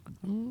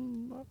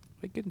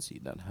 I can see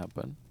that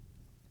happen.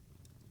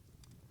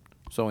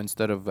 So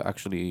instead of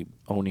actually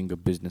owning a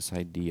business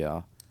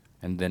idea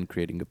and then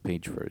creating a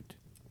page for it,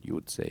 you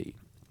would say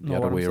the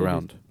other way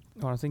around.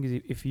 What I'm saying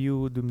is, if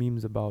you do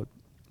memes about,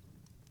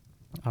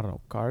 I don't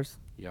know, cars,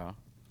 Yeah.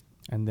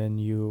 and then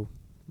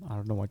I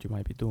don't know what you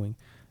might be doing,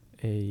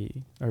 a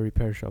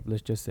repair shop,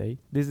 let's just say.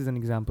 This is an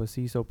example.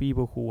 See, so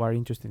people who are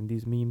interested in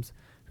these memes,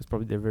 because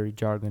probably they're very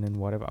jargon and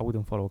whatever. I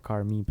wouldn't follow a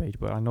car meme page,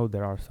 but I know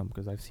there are some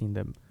because I've seen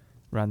them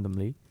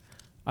randomly.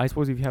 I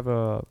suppose if you have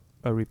a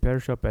repair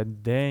shop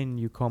and then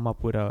you come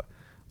up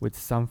with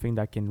something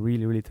that can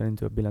really, really turn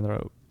into a $1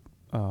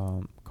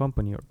 billion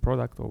company or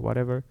product or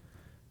whatever,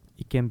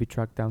 it can be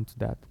tracked down to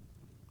that.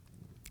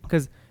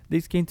 Because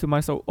this came to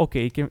mind, so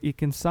okay, it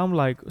can sound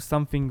like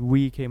something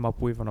we came up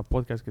with on a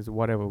podcast, because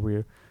whatever,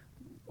 we're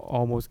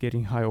almost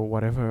getting high or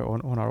whatever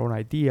on our own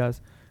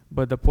ideas.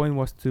 But the point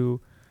was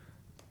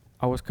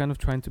I was kind of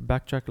trying to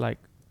backtrack, like,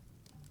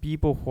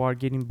 people who are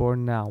getting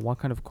born now, what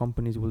kind of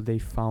companies will they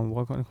found,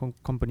 what kind of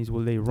companies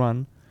will they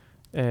run,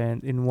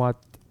 and in what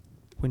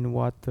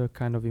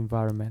kind of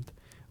environment.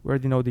 We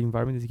already know the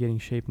environment is getting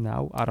shaped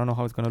now. I don't know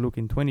how it's going to look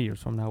in 20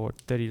 years from now or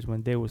 30 years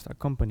when they will start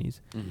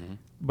companies. Mm-hmm.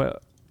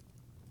 But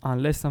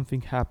unless something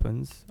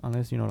happens,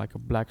 unless, like a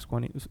black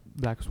swan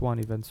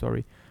event,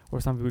 or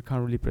something we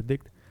can't really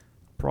predict,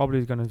 probably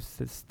it's going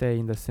to stay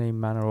in the same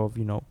manner of,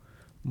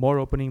 more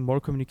opening, more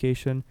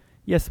communication.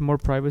 Yes, more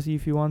privacy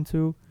if you want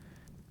to.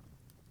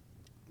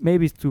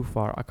 Maybe it's too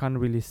far. I can't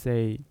really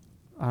say.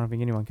 I don't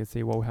think anyone can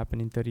say what will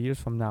happen in 30 years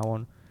from now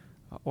on,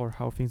 or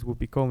how things will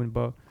be going.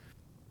 But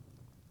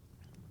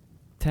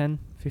 10,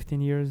 15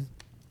 years,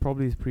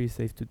 probably is pretty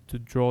safe to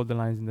draw the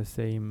lines on the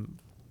same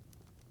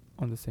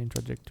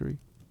trajectory.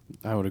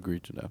 I would agree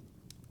to that.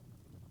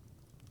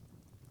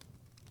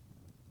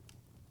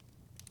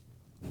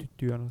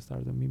 Do you want to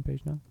start the meme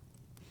page now?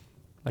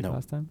 Like No.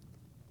 last time?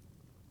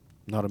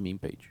 Not a meme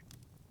page.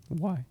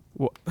 Why?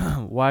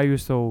 Why are you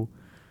so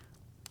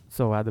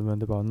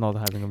adamant about not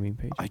having a meme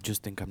page? I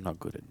just think I'm not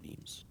good at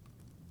memes,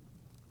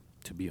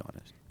 to be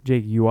honest.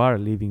 Jake, you are a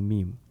living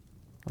meme.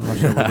 I'm not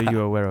sure whether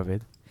you're aware of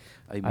it.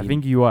 I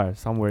think you are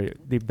somewhere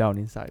deep down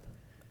inside.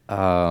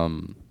 I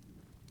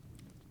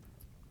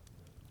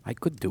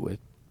could do it,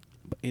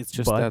 but it's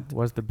just but that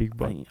what's the big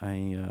but?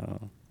 I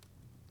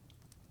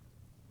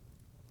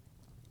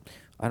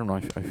don't know.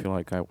 I feel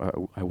like I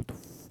would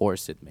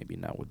force it maybe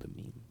now with the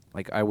meme.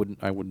 Like I would.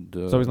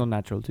 So it's not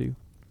natural to you.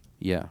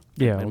 Yeah.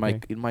 Yeah.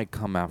 It might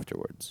come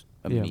afterwards.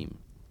 A Yeah. meme.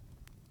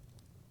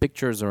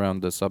 Pictures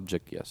around the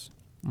subject, yes.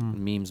 Mm.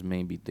 Memes,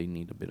 maybe they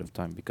need a bit of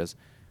time because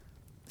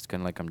it's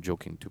kind of like I'm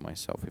joking to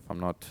myself if I'm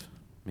not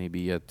maybe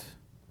yet.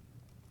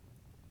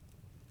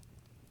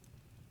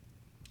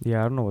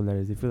 Yeah, I don't know what that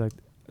is.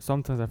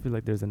 Sometimes I feel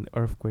like there's an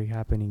earthquake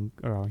happening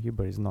around here,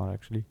 but it's not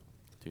actually.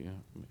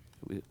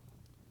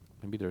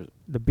 Maybe there's.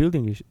 The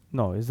building is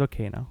no, it's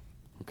okay now.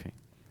 Okay.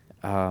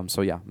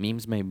 So yeah,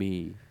 memes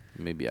maybe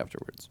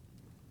afterwards.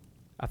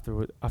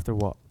 After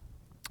what?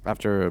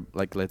 After,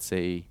 like, let's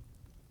say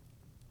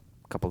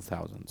a couple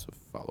thousands of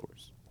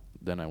followers,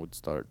 then I would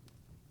start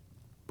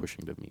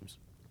pushing the memes.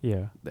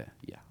 Yeah.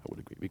 Yeah, I would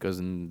agree, because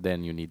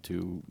then you need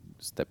to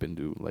step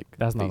into like.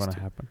 That's not phase gonna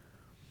two. happen.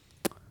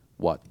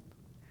 What?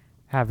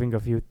 Having a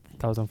few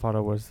thousand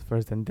followers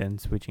first and then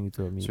switching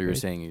to a meme. So you're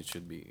page. saying it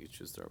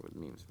should start with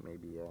memes,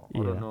 maybe? Yeah.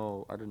 I don't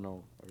know. I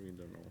really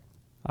don't know.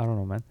 I don't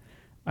know, man.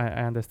 I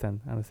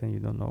understand. I understand you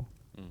don't know.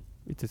 Mm.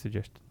 It's a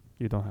suggestion.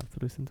 You don't have to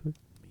listen to it.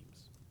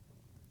 Memes.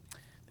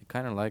 They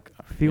kind of like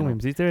Film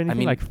memes. Is there anything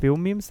mean- like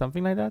film memes?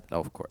 Something like that?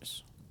 Of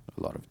course,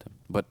 a lot of them.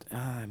 But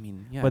I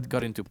mean, yeah, But it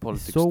got into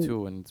politics so-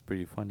 too, and it's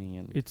pretty funny.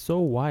 And It's so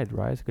wide,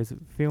 right? Because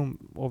film,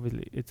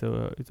 obviously, it's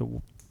a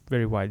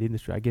very wide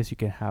industry. I guess you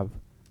can have.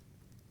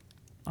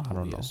 I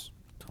don't know. Yes,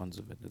 tons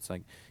of it. It's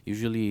like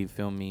usually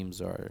film memes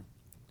are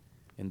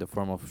in the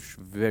form of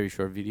very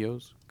short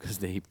videos because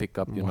they pick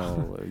up,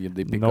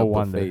 they pick No up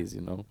wonder. a phase,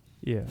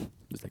 Yeah.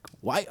 It's like,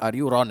 why are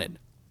you running?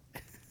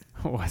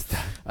 What's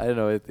that? I don't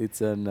know.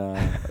 It's an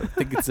I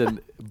think it's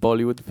an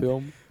Bollywood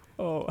film.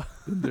 Oh.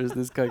 There's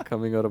this guy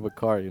coming out of a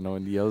car,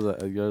 and he yells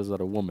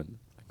at a woman,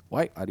 like,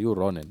 "Why are you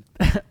running?"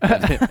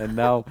 and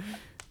now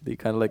they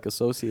kind of like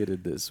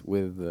associated this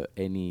with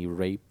any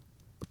rape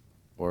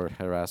or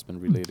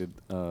harassment related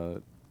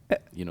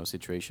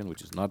situation,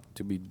 which is not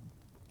to be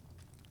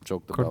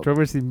joked about.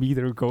 Controversy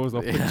meter goes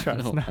off the Yeah,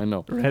 charts now. I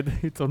know. Red,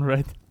 it's on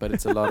red. But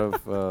it's a lot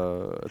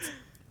of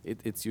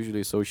it's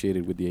usually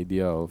associated with the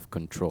idea of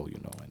control,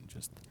 and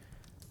just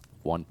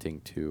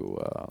wanting to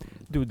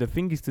Dude, the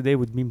thing is today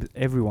with memes,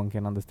 everyone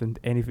can understand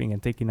anything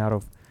and taking it out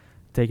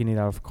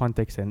of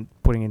context and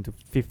putting into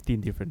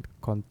 15 different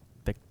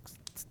contexts.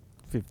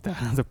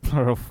 That's a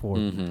plural form.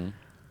 mhm.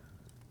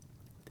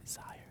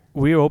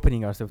 We're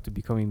opening ourselves to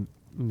becoming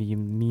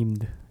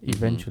memed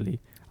eventually.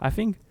 I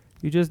think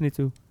you just need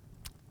to.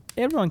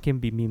 Everyone can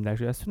be memed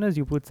actually. As soon as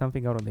you put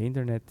something out on the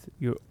internet,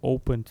 you're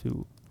open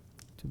to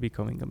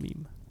becoming a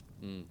meme.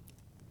 Mm.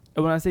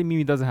 And when I say meme,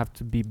 it doesn't have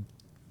to be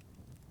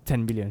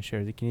 10 billion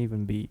shares. It can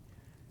even be.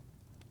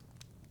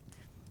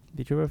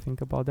 Did you ever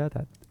think about that?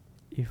 That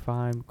if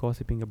I'm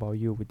gossiping about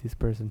you with this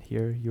person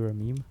here, you're a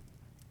meme?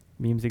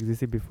 Memes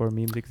existed before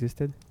memes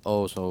existed?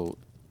 Oh, so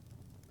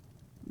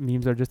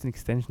Memes are just an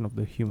extension of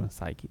the human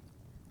psyche.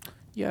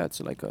 yeah, it's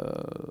like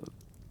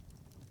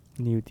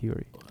New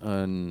theory.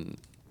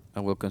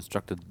 a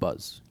well-constructed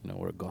buzz,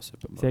 or a gossip.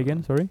 Say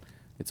again, sorry?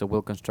 It's a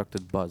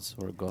well-constructed buzz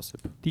or a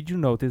gossip. Did you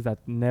notice that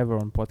never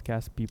on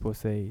podcasts people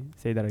say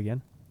that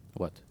again?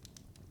 What?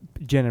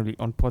 Generally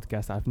on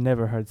podcasts, I've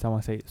never heard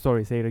someone say,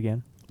 sorry, say it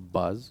again.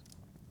 Buzz?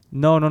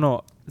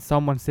 No.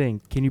 Someone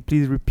saying, can you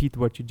please repeat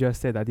what you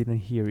just said? I didn't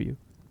hear you.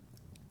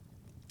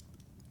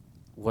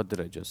 What did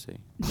I just say?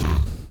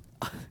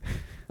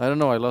 I don't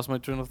know. I lost my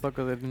train of thought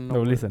because I didn't know.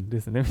 No, listen.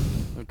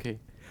 Okay.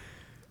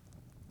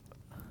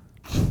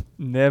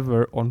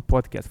 Never on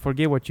podcast.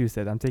 Forget what you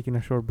said. I'm taking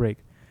a short break.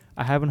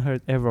 I haven't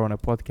heard ever on a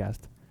podcast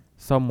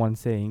someone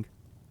saying,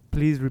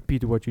 please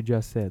repeat what you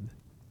just said.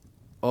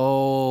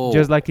 Oh.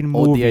 Just like in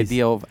movies. Oh, the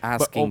idea of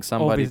asking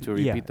somebody to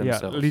repeat yeah,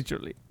 themselves. Yeah,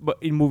 literally. But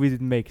in movies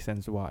it makes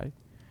sense why.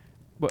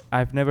 But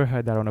I've never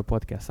heard that on a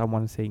podcast.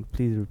 Someone saying,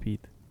 please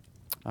repeat.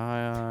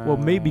 Well,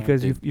 maybe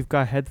because you've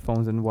got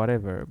headphones and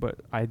whatever, but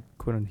I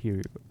couldn't hear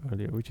you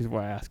earlier, which is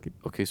why I asked it.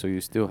 Okay, so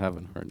you still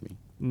haven't heard me.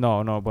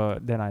 No,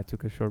 but then I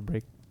took a short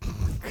break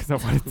because I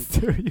wanted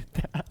to tell you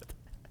that.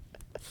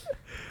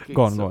 Okay,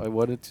 Go on, so go on. I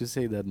wanted to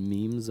say that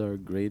memes are a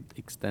great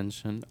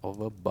extension of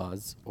a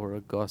buzz or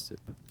a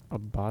gossip, A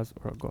buzz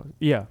or a gossip?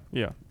 Yeah.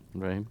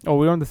 right? Oh,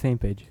 we're on the same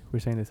page. We're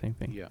saying the same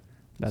thing. Yeah.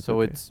 That's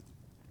So okay.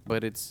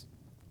 it's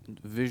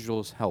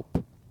visuals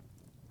help.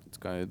 It's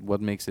kind of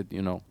what makes it,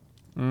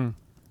 Mm.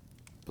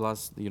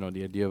 plus,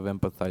 the idea of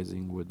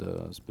empathizing with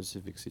a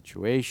specific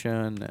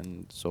situation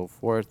and so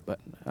forth. But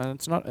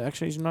it's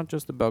not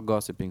just about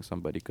gossiping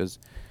somebody, because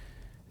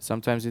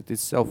sometimes it is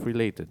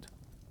self-related.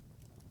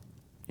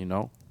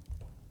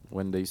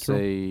 When they True.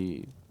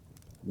 say,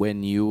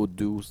 when you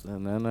do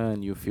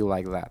and you feel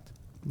like that.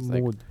 It's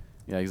like- Mood.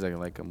 Yeah, exactly,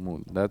 like a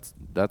mood.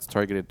 That's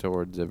targeted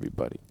towards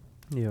everybody.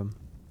 Yeah.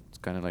 It's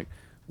kind of like,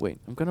 wait,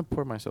 I'm gonna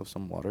pour myself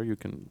some water. You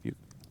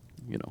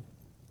know.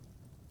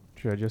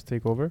 Should I just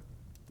take over?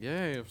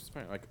 Yeah, it's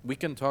fine. Like, we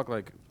can talk,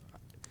 like,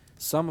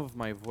 some of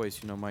my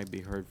voice, might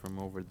be heard from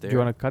over there. Do you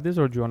want to cut this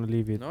or do you want to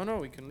leave it? No,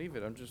 we can leave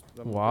it. I'm a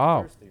bit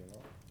Wow. thirsty,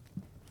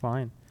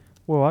 Fine.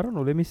 Well, I don't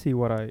know. Let me see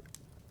what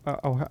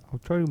I'll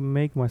try to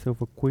make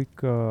myself a quick.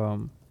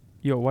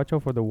 Yo, watch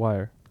out for the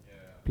wire. Yeah.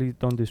 Please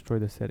don't destroy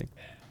the setting.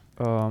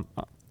 I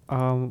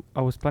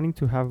was planning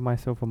to have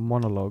myself a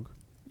monologue.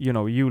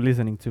 You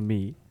listening to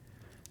me,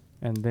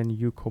 and then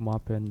you come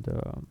up and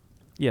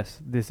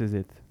yes, this is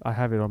it. I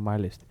have it on my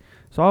list.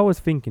 So I was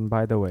thinking,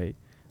 by the way,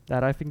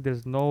 that I think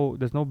there's no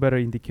better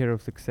indicator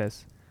of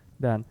success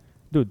than,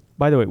 dude.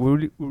 By the way,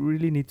 we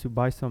really need to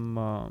buy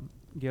some,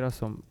 get us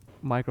some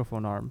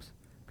microphone arms,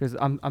 because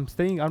I'm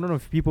staying. I don't know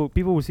if people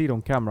will see it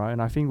on camera,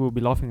 and I think we'll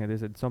be laughing at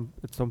this at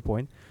some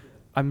point.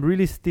 I'm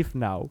really stiff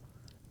now,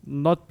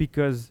 not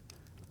because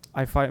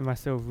I find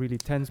myself really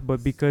tense,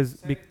 but because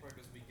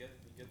because we get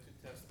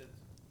to test it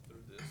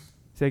through this.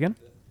 say again.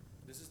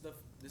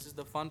 This is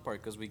the fun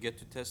part, because we get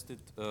to test it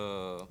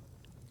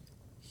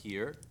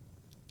here,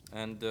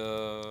 and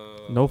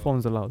No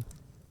phones allowed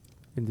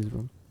in this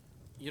room.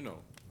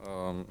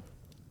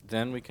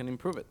 Then we can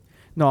improve it.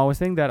 No, I was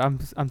saying that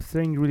I'm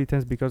staying really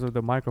tense because of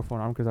the microphone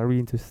arm, because I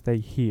really need to stay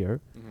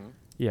here. Mm-hmm.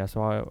 Yeah,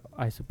 so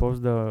I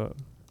suppose the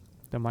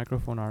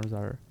microphone arms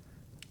are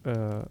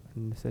a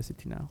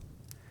necessity now.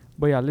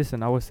 But yeah,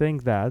 listen, I was saying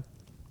that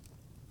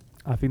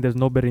I think there's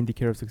no better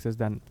indicator of success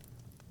than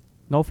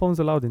no phones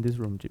allowed in this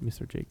room,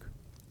 Mr. Jake.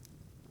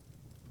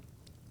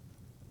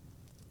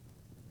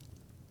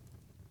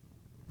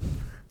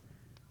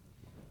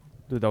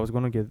 Dude, I was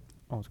gonna get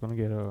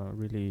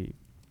really,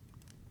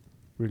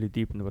 really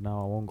deep, but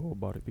now I won't go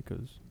about it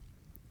because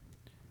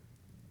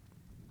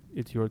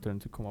it's your turn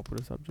to come up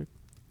with a subject.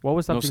 What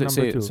was something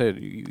number 2? Say it.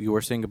 You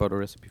were saying about a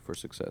recipe for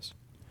success.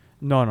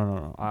 No.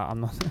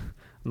 I'm not.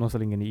 I'm not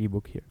selling any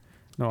ebook here.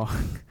 No,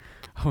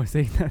 I was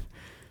saying that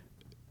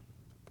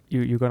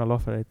you're gonna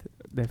laugh at it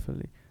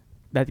definitely.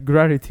 That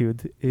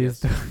gratitude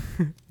is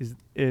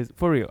is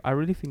for real. I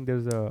really think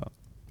there's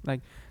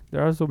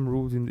there are some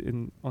rules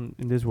in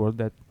this world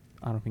that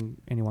I don't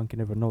think anyone can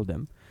ever know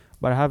them.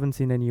 But I haven't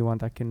seen anyone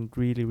that can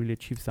really, really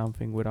achieve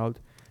something without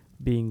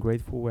being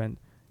grateful and,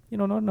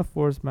 not in a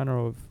forced manner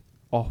of,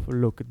 oh,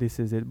 look, this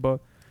is it.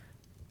 But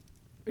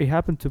it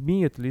happened to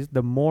me at least.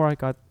 The more I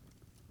got,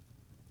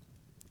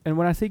 and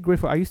when I say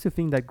grateful, I used to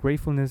think that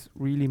gratefulness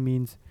really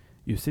means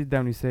you sit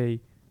down, you say,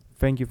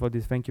 thank you for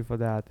this, thank you for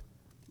that.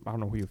 I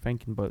don't know who you're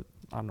thanking, but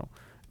I don't know.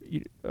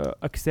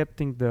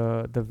 Accepting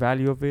the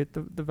value of it,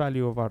 the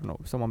value of, I don't know,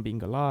 someone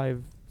being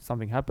alive,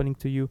 something happening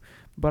to you.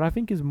 But I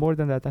think it's more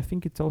than that. I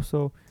think it's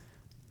also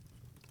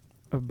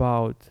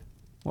about,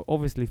 well,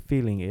 obviously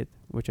feeling it,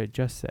 which I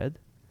just said,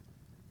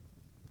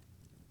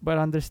 but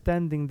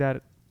understanding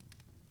that,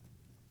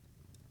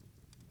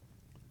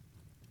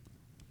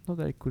 not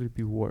that it could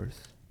be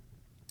worse,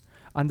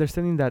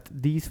 understanding that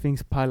these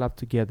things pile up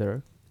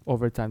together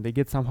over time. They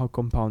get somehow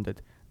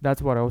compounded.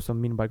 That's what I also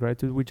mean by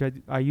gratitude, which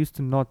I used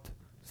to not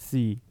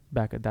see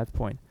back at that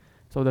point.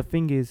 So the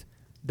thing is,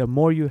 the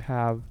more you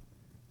have,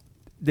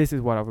 this is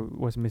what I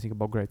was missing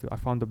about gratitude. I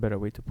found a better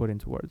way to put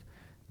into words.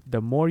 The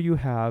more you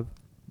have,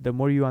 the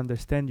more you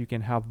understand you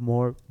can have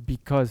more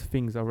because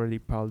things are already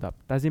piled up.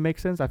 Does it make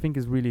sense? I think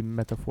it's really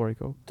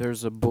metaphorical.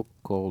 There's a book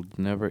called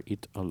Never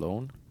Eat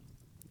Alone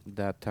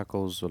that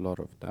tackles a lot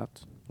of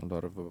that, a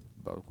lot of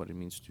about what it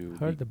means to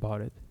Heard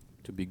about it.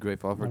 be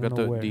grateful. I I don't forgot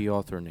know the where.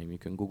 author name. You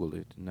can Google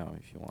it now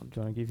if you want. Do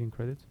you want to give him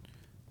credit?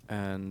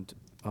 And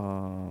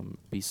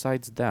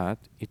besides that,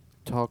 it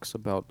talks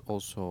about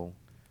also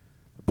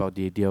about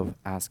the idea of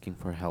asking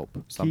for help.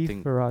 Keith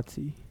Something.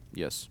 Ferrazzi.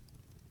 Yes.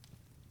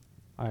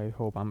 I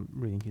hope I'm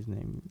reading his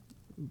name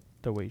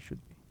the way it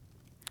should be.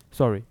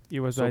 Sorry,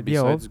 it was the So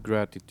idea besides of,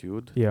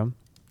 gratitude, yeah.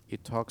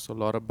 it talks a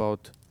lot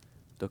about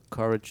the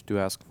courage to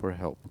ask for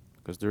help,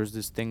 because there's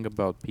this thing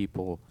about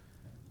people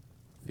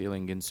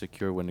feeling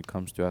insecure when it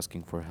comes to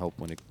asking for help,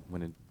 when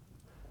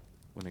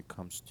it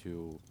comes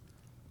to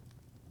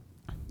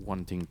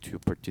wanting to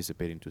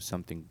participate into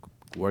something,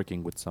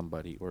 working with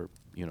somebody, or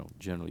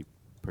generally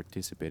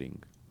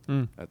participating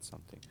Mm. at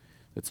something.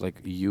 It's like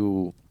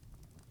you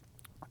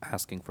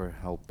asking for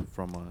help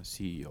from a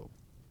CEO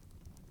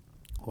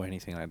or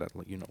anything like that,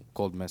 like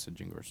cold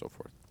messaging or so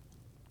forth,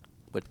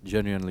 but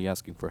genuinely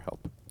asking for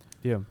help.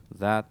 Yeah.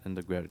 That and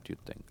the gratitude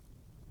thing.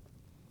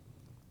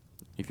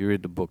 If you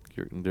read the book,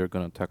 they're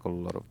gonna tackle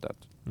a lot of that.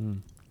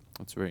 Mm.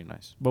 It's very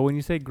nice. But when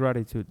you say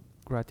gratitude,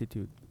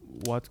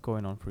 what's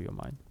going on through your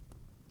mind?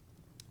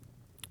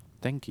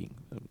 Thanking,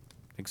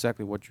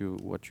 exactly what you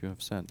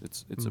have said.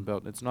 It's Mm.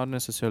 about. It's not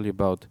necessarily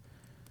about.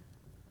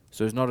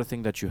 So it's not a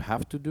thing that you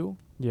have to do,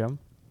 Yeah.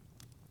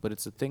 but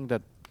it's a thing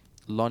that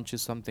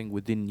launches something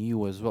within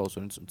you as well.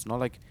 So it's not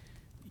like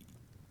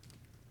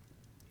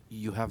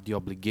you have the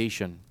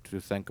obligation to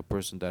thank a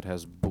person that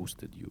has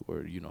boosted you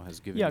or has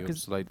given Yeah, you a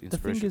 'cause slight the thing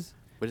inspiration. is,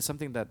 But it's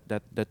something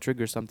that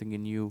triggers something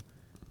in you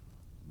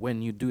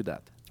when you do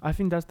that. I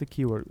think that's the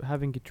key word,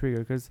 having a trigger,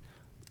 because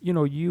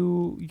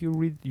you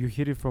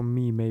hear it from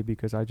me maybe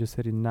because I just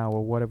said it now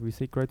or whatever. You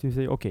say gratitude, you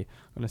say, okay,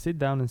 I'm gonna sit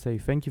down and say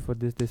thank you for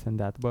this and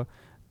that. But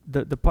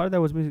the part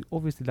that was missing,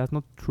 obviously that's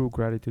not true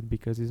gratitude,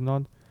 because it's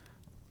not,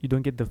 you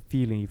don't get the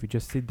feeling if you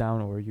just sit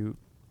down or you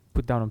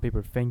put down on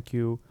paper thank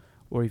you,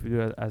 or if you do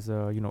it as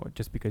a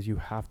just because you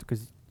have to,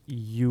 because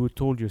you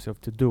told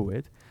yourself to do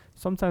it.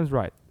 Sometimes,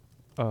 right,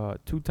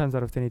 2 times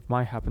out of 10 it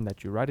might happen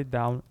that you write it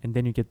down and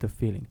then you get the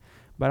feeling.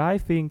 But I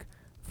think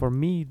for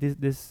me,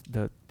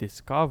 the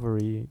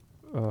discovery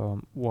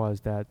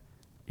was that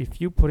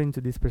if you put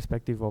into this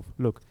perspective of,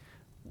 look,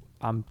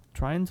 I'm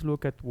trying to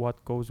look at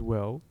what goes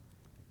well,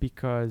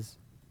 because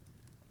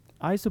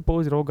I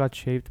suppose it all got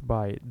shaped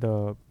by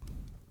the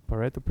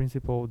Pareto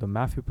principle, the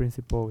Matthew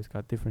principle. It's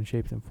got different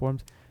shapes and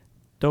forms.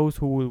 Those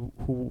who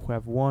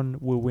have won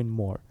will win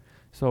more.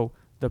 So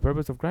the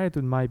purpose of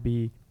gratitude might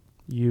be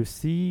you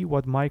see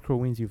what micro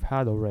wins you've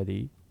had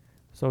already,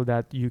 so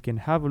that you can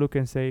have a look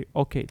and say,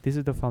 okay, this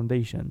is the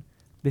foundation.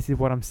 This is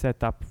what I'm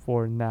set up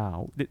for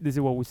now. This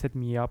is what will set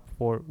me up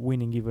for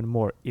winning even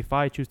more if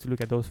I choose to look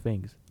at those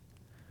things.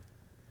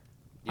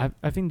 Yeah.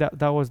 I think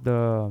that was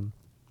the,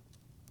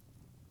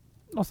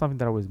 not something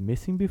that I was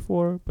missing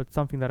before, but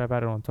something that I've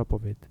added on top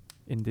of it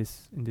in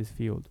this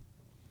field.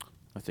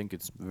 I think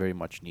it's very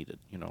much needed.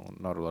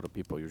 Not a lot of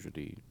people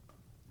usually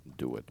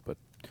do it,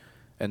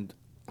 and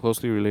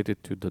closely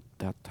related to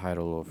that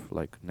title of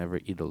like never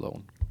eat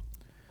alone.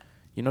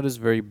 This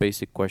very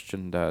basic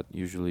question that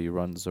usually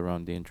runs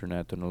around the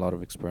internet, and a lot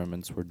of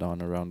experiments were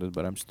done around it,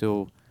 but I'm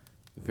still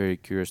very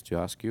curious to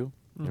ask you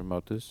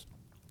about this.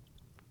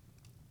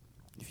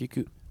 If you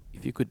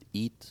could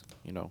eat,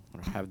 or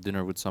have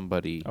dinner with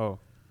somebody Oh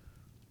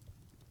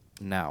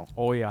now,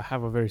 yeah, I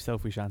have a very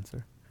selfish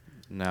answer.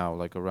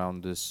 like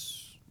around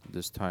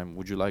this time,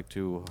 would you like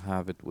to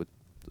have it with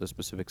a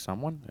specific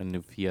someone? And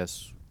if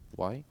yes,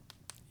 why?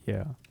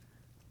 Yeah.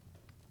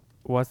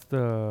 What's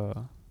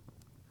the?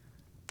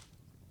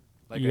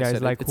 Like yeah, I said,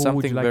 it's like it's who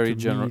would you something like very to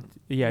general. meet?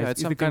 Yeah, It's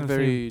the something kind of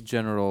very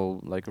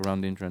general, like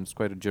around the internet. It's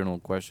quite a general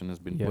question. Has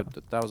been Yeah. put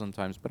 1,000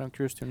 times, but I'm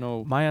curious to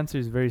know. My answer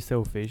is very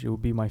selfish. It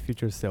would be my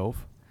future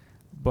self,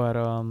 but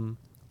I'm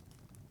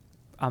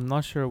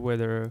not sure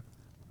whether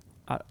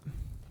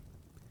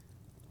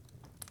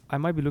I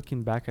might be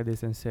looking back at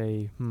this and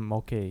say,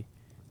 okay,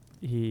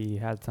 he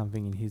had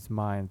something in his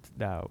mind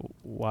that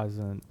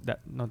wasn't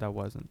that no that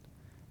wasn't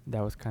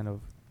that was kind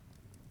of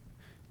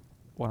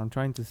what I'm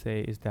trying to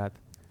say is that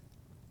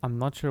I'm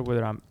not sure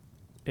whether I'm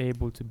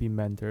able to be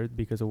mentored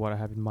because of what I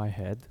have in my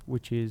head,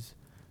 which is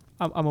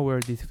I'm aware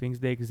of these things,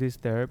 they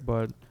exist there,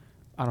 but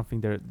I don't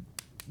think they're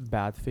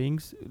bad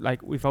things.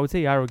 Like if I would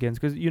say arrogance,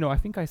 because I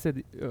think I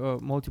said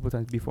multiple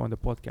times before on the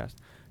podcast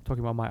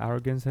talking about my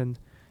arrogance, and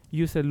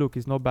you said, look,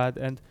 it's not bad,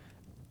 and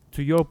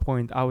to your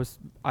point,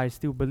 I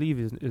still believe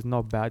is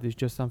not bad. It's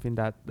just something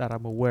that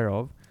I'm aware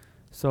of.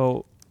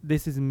 So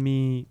this is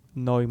me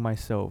knowing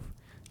myself,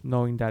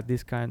 knowing that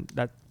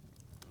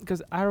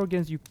because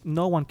arrogance,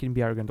 no one can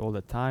be arrogant all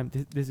the time.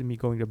 This is me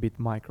going a bit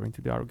micro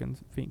into the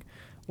arrogance thing,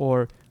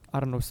 or I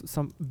don't know,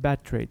 some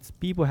bad traits.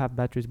 People have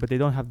bad traits, but they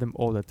don't have them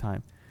all the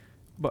time.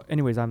 But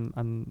anyways,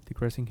 I'm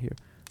digressing here.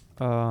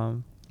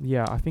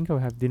 Yeah, I think I'll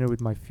have dinner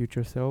with my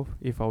future self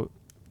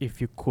if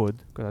you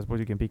could, because I suppose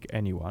you can pick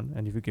anyone,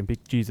 and if you can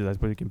pick Jesus, I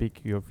suppose you can pick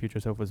your future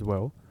self as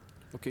well.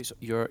 Okay, so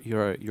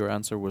your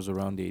answer was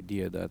around the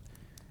idea that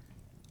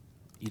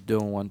you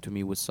don't want to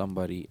meet with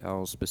somebody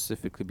else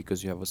specifically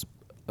because you have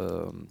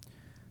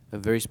a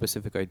very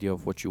specific idea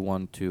of what you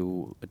want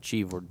to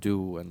achieve or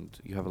do, and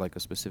you have like a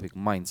specific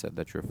mindset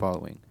that you're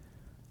following.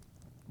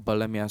 But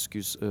let me ask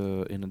you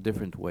in a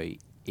different way.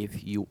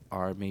 If you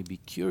are maybe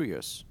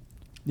curious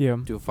Yeah.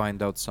 to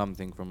find out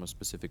something from a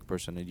specific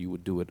person, and you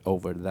would do it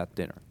over that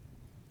dinner.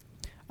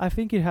 I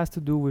think it has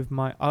to do with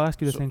my. I'll ask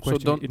you the same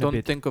question So in a don't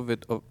bit. think of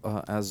it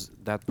as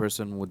that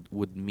person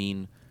would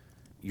mean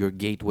your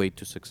gateway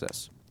to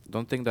success.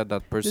 Don't think that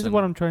person. This is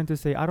what I'm trying to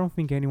say. I don't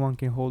think anyone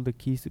can hold the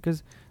keys,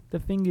 because the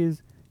thing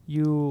is,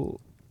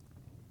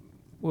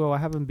 well, I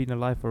haven't been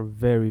alive for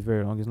very,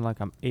 very long. It's not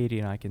like I'm 80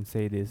 and I can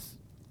say this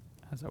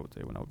as I would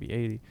say when I would be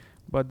 80.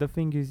 But the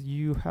thing is,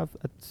 you have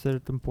at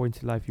certain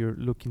points in life, you're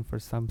looking for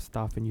some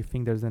stuff, and you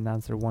think there's an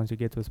answer. Once you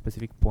get to a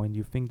specific point,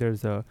 you think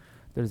there's a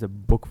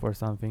book for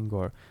something,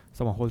 or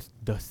someone holds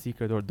the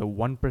secret, or the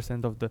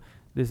 1% of the.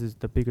 This is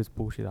the biggest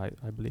bullshit,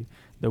 I believe.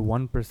 The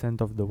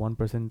 1% of the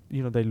 1%,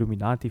 the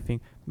Illuminati thing.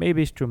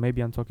 Maybe it's true.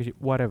 Maybe I'm talking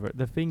shit. Whatever.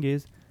 The thing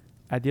is,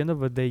 at the end of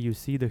the day, you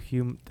see the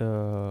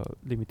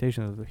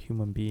limitation of the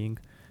human being.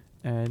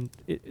 And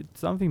it's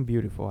something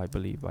beautiful, I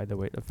believe, by the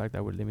way, the fact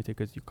that we're limited,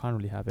 because you can't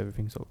really have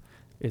everything. So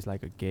it's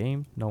like a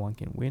game. No one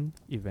can win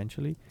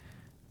eventually.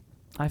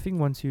 I think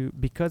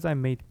because I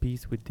made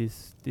peace with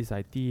these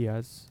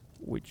ideas,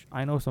 which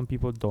I know some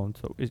people don't,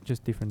 so it's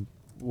just different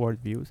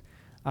worldviews.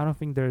 I don't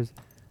think there's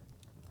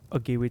a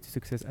gateway to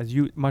success,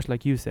 much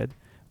like you said.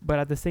 But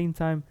at the same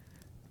time,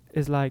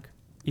 it's like,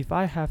 if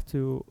I have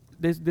to,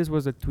 this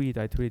was a tweet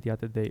I tweeted the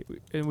other day,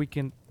 and we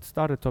can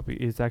start a topic.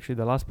 It's actually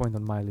the last point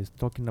on my list,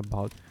 talking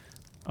about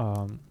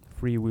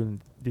free will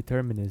and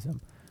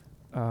determinism.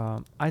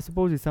 I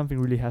suppose if something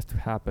really has to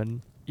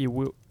happen,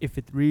 if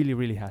it really,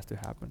 really has to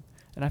happen.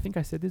 And I think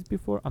I said this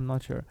before, I'm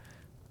not sure.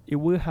 It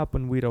will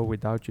happen with or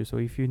without you. So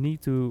if you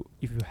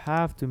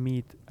have to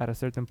meet at a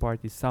certain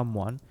party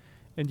someone,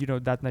 and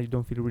that night you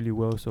don't feel really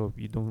well, so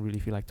you don't really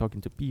feel like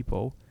talking to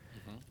people,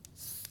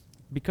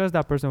 because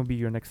that person will be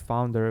your next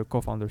co-founder,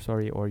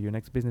 or your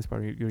next business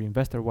partner, your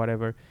investor,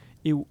 whatever,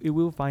 it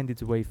will find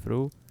its way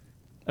through.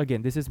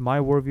 Again, this is my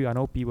worldview. I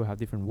know people have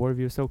different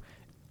worldviews. So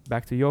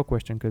back to your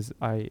question, because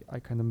I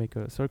kind of made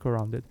a circle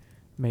around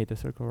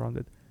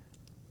it.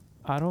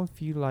 I don't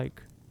feel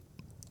like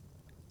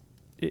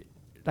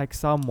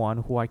someone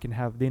who I can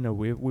have dinner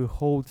with will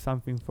hold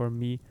something for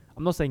me.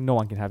 I'm not saying no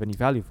one can have any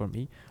value for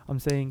me. I'm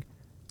saying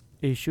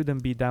it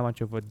shouldn't be that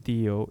much of a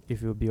deal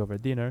if it will be over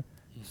dinner.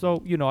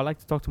 So, I like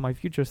to talk to my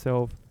future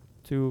self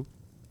to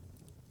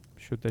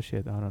shoot the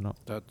shit. I don't know.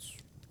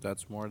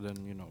 That's more than,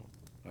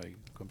 I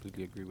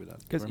completely agree with that.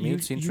 Because for me,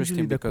 it's interesting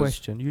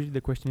usually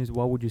the question is,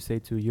 what would you say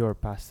to your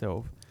past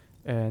self?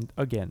 And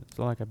again, it's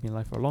not like I've been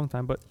alive for a long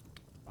time, but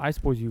I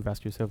suppose you've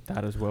asked yourself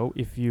that as well,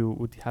 if you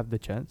would have the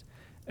chance.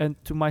 And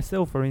to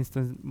myself, for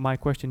instance, my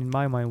question in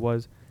my mind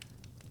was,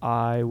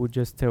 I would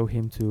just tell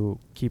him to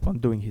keep on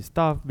doing his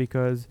stuff,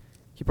 because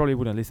he probably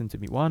wouldn't listen to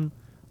me,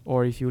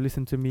 or if you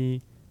listen to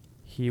me,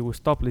 he will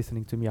stop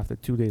listening to me after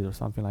 2 days or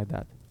something like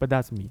that. But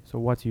that's me. So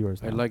what's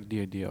yours now? I like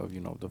the idea of,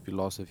 the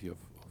philosophy of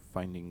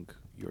finding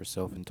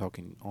yourself and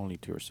talking only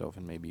to yourself,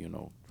 and maybe,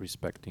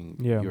 respecting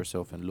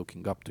yourself and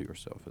looking up to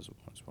yourself as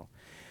well.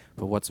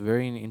 But what's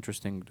very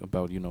interesting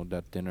about,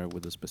 that dinner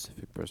with a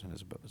specific person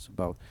is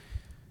about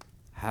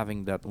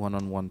having that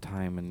one-on-one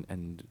time,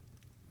 and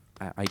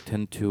I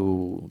tend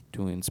to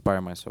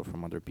inspire myself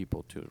from other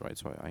people too, right?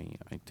 So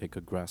I take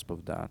a grasp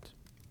of that,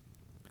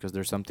 because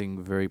there's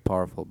something very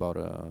powerful about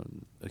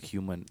a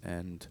human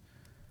and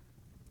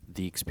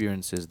the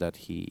experiences that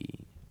he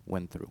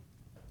went through.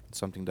 It's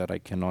something that I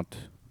cannot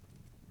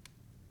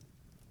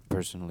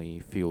personally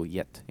feel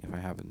yet if I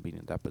haven't been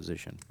in that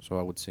position. So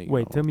I would say.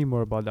 Wait, tell me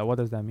more about that. What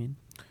does that mean?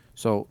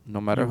 So no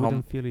matter you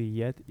wouldn't feel it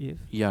yet if.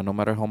 Yeah, no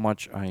matter how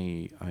much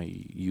I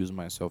use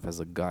myself as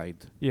a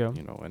guide. Yeah.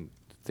 And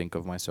think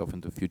of myself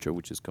in the future,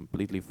 which is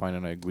completely fine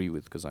and I agree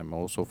with because I'm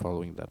also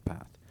following that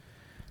path.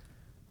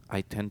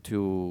 I tend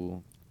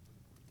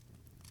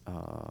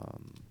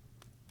um,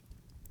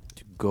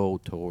 to go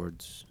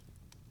towards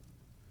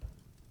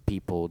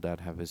people that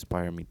have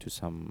inspired me to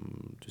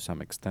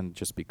some extent,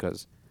 just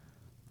because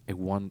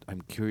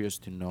I'm curious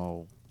to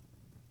know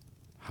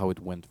how it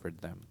went for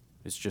them.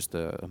 It's just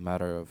a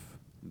matter of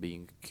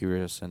being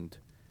curious and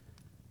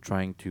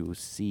trying to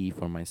see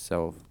for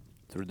myself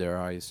through their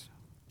eyes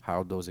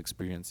how those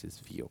experiences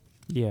feel.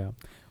 Yeah.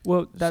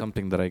 Well, that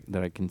Something that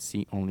I can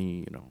see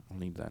only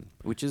then,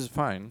 which is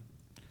fine.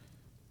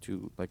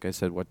 To, like I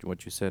said,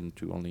 what you said, and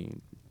to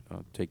only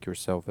take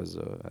yourself as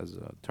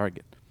a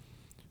target.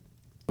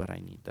 But I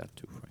need that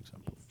too, for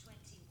example.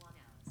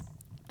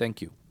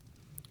 Thank you.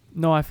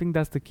 no, I think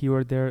that's the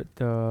keyword there.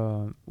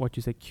 The what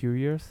you say,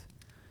 curious,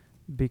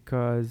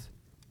 because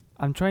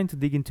I'm trying to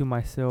dig into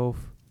myself.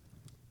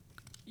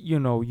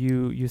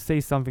 You say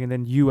something and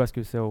then you ask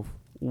yourself,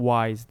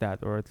 why is that?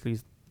 Or at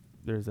least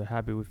there's a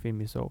habit within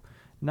me. So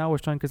now I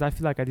was trying, because I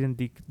feel like I didn't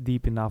dig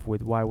deep enough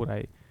with why would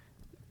I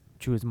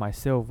choose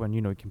myself when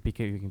you can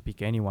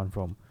pick anyone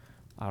from,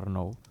 I don't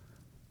know,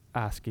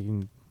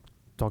 asking,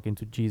 talking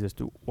to Jesus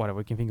to whatever.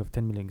 You can think of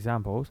 10 million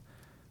examples.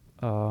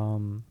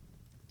 Um,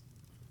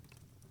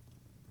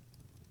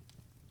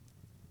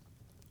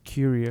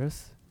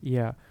 Curious,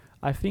 yeah.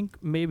 I think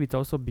maybe it's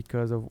also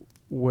because of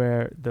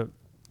where the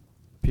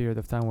period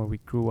of time where we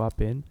grew up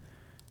in,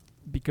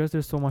 because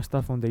there's so much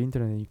stuff on the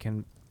internet, and you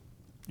can,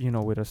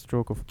 with a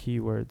stroke of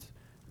keywords,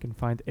 you can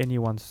find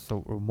anyone's,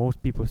 so or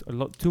most people's, a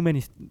lot too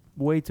many,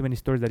 way too many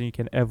stories that you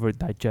can ever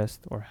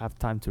digest or have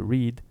time to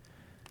read.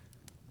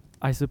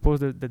 I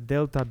suppose that the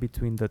delta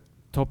between the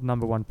top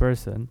number one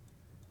person,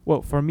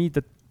 well, for me,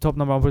 the top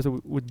number one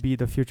person would be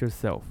the future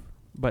self.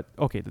 But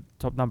okay, the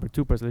top number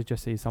two person, let's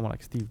just say someone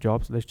like Steve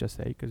Jobs, let's just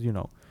say, because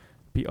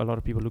a lot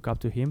of people look up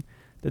to him.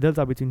 The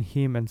delta between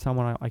him and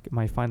someone I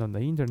might find on the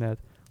internet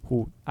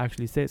who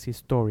actually says his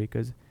story,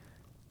 because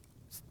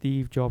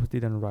Steve Jobs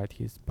didn't write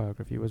his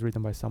biography; it was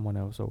written by someone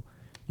else. So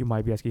you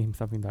might be asking him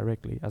something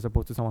directly, as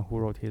opposed to someone who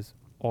wrote his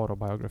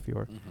autobiography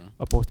or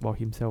a post about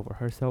himself or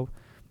herself.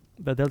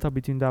 The delta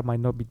between that might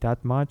not be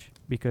that much,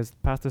 because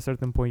past a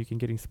certain point you can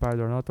get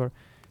inspired or not. Or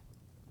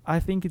I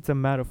think it's a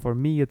matter, for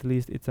me at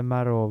least, it's a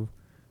matter of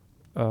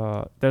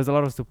there's a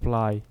lot of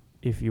supply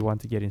if you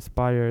want to get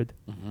inspired.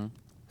 Mm-hmm.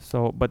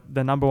 So, but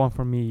the number one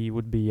for me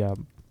would be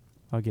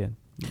again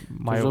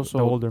the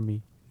older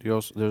me.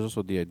 There's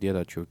also the idea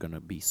that you're gonna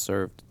be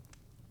served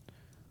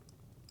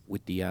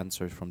with the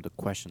answers from the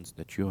questions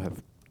that you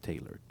have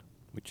tailored,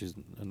 which is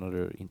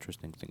another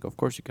interesting thing. Of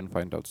course, you can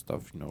find out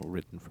stuff,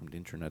 written from the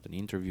internet and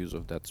interviews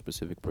of that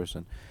specific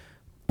person.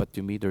 But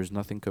to me, there's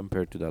nothing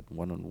compared to that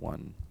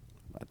one-on-one,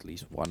 at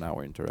least 1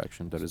 hour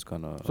interaction that is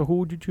gonna. So who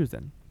would you choose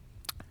then?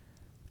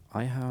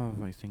 I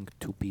have, I think,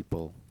 two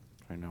people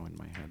right now in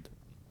my head.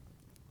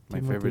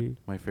 Timothy.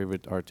 My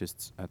favorite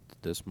artists at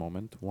this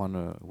moment. One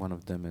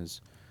of them is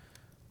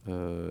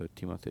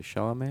Timothée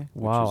Chalamet.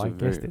 Wow, which is I a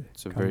very, guessed it.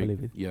 It's a Can't very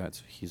believe it. yeah.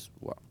 He's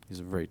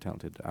a very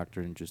talented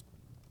actor and just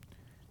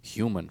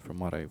human from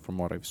what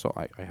I've saw.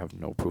 I have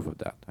no proof of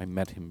that. I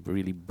met him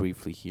really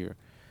briefly here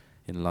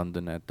in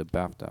London at the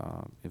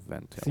BAFTA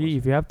event. See,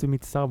 if you have to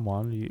meet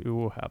someone, it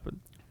will happen.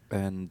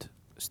 And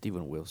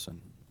Steven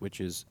Wilson, which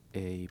is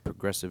a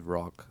progressive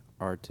rock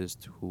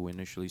artist who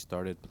initially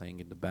started playing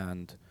in the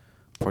band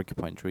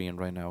Porcupine Tree, and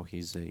right now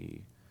he's a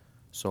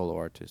solo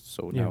artist.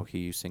 So Yeah. now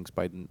he sings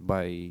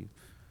by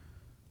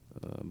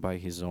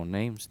his own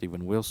name,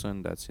 Steven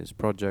Wilson. That's his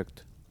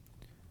project,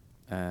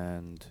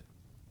 and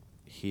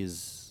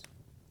he's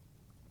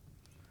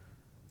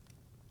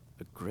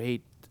a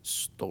great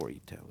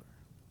storyteller.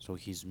 So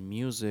his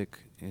music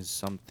is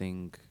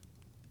something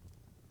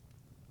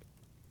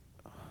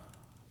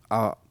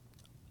out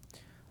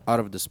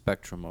of the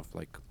spectrum of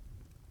like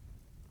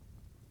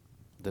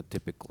the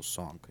typical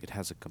song. It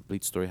has a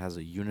complete story, has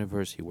a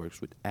universe. He works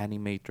with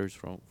animators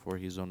for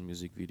his own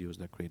music videos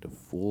that create a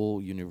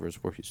full universe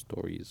for his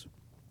stories.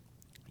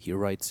 He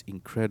writes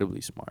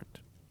incredibly smart.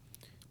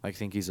 I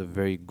think he's a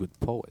very good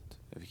poet.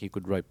 He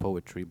could write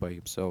poetry by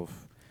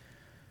himself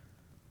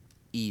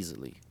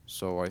easily.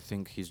 So I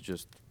think he's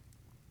just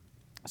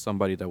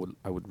somebody that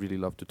I would really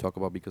love to talk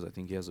about, because I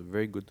think he has a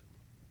very good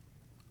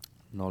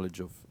knowledge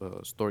of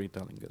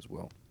storytelling as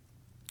well.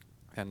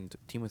 And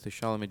Timothée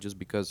Chalamet, just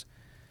because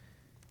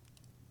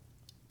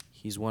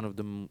he's one of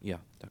them. Yeah,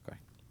 that guy.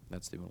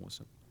 That's Steven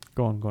Wilson.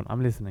 Go on.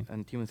 I'm listening.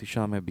 And Timothée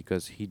Chalamet,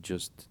 because he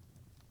just,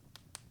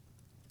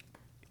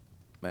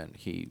 man,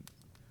 he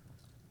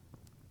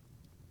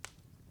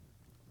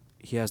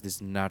has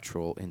this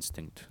natural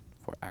instinct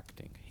for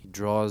acting. He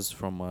draws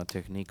from a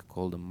technique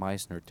called the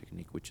Meissner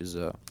technique, which is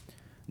a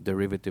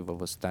derivative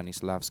of a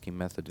Stanislavski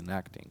method in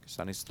acting.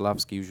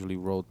 Stanislavski usually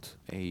wrote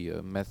a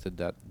method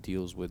that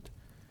deals with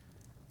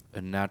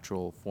a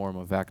natural form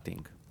of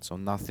acting. So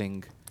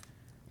nothing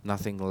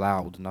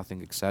loud,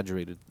 nothing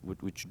exaggerated,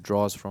 which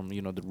draws from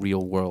the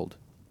real world,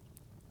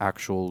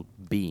 actual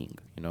being.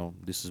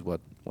 This is what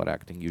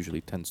acting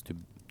usually tends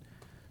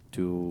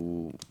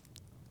to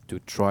to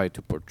try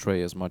to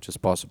portray as much as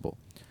possible.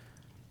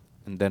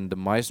 And then the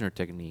Meisner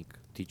technique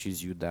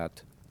teaches you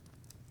that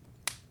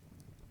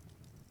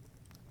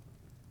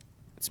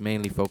it's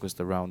mainly focused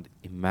around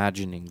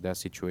imagining that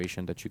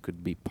situation that you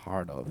could be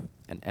part of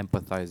and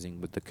empathizing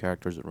with the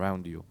characters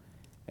around you,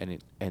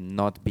 and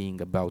not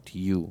being about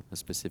you, a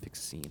specific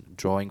scene,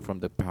 drawing from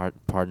the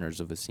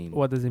partners of a scene.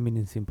 What does it mean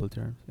in simple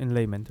terms, in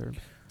layman terms?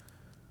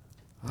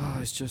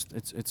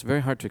 It's very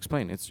hard to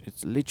explain. It's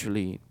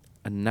literally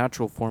a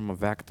natural form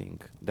of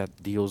acting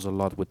that deals a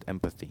lot with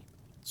empathy.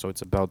 So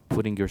it's about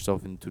putting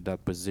yourself into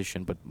that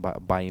position, but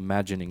by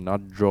imagining,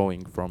 not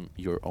drawing from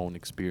your own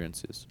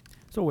experiences.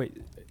 So wait,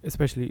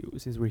 especially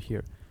since we're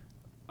here,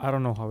 I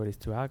don't know how it is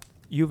to act.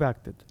 You've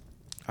acted.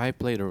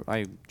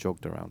 I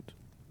joked around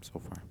so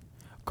far.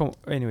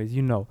 Anyways,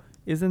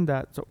 isn't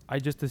that so? I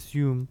just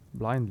assume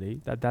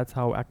blindly that that's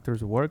how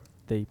actors work.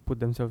 They put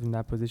themselves in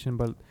that position,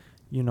 but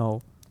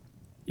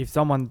if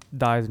someone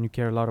dies and you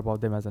care a lot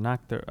about them as an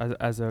actor,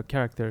 as a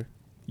character,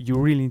 you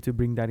really need to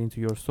bring that into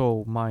your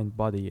soul, mind,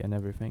 body, and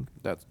everything.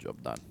 That's job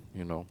done.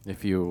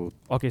 If you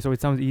Okay, so it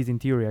sounds easy in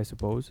theory, I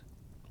suppose.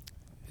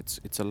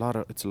 it's a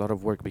lot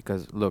of work,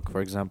 because look,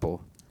 for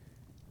example,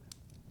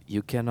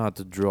 you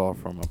cannot draw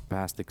from a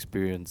past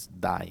experience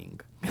dying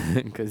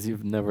because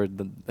you've never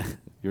done.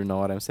 You know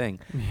what I'm saying?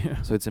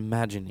 Yeah. So it's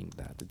imagining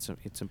that.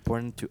 It's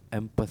important to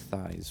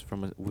empathize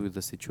with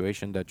the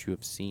situation that you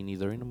have seen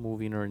either in a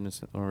movie or in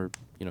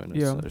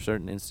a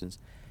certain instance,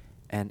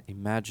 and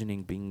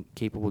imagining being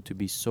capable to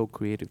be so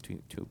creative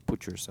to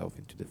put yourself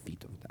into the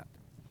feet of that.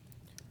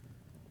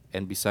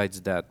 And besides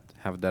that,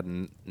 have that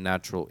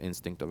natural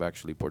instinct of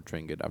actually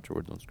portraying it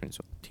afterwards on screen.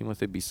 So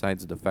Timothy,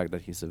 besides the fact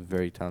that he's a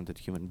very talented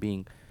human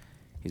being,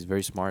 he's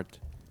very smart.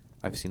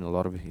 I've seen a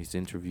lot of his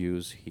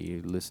interviews. He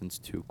listens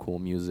to cool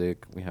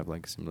music. We have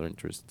like similar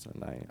interests,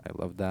 and I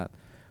love that.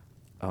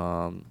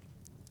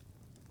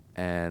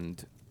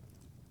 And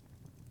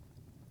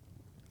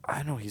I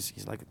don't know,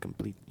 he's like a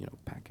complete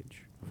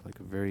package of like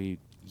a very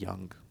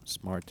young,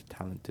 smart,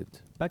 talented.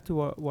 Back to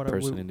what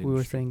Person in the we were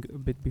industry. saying a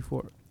bit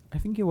before. I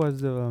think it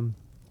was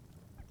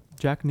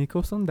Jack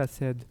Nicholson that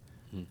said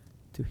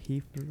to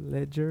Heath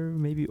Ledger,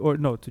 maybe, or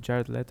no, to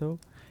Jared Leto,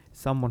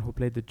 someone who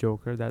played the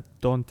Joker, that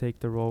don't take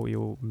the role, it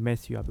will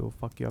mess you up, it will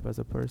fuck you up as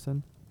a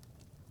person.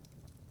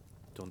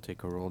 Don't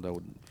take a role that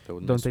would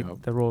Don't mess take you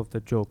up. the role of the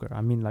Joker.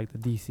 I mean, like the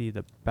DC,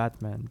 the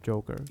Batman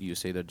Joker. You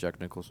say that Jack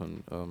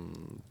Nicholson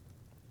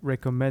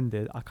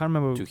Recommended. I can't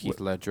remember. to Heath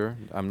Ledger.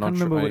 I'm I not can't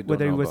sure. remember I don't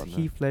whether it know was about that.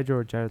 Heath Ledger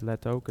or Jared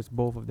Leto, because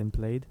both of them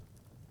played.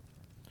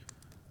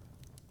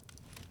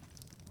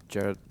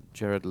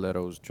 Jared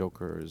Leto's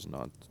Joker is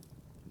not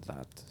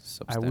that I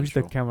substantial. wish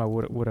the camera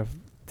would have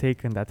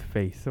taken that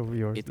face of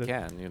yours. It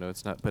can,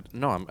 it's not. But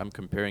no, I'm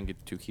comparing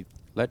it to Heath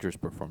Ledger's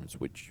performance,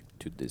 which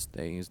to this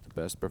day is the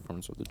best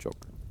performance of the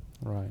Joker.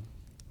 Right.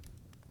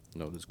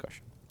 No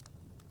discussion.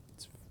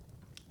 It's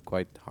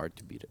quite hard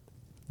to beat it.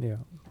 Yeah.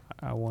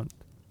 I won't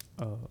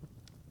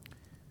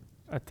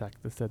attack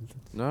the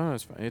sentence. No,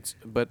 it's fine.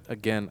 But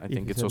again, I If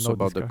think you it's said also no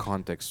about the discussion.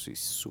 context.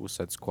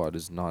 Suicide Squad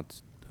is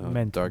not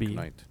Meant to Dark be.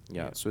 Knight.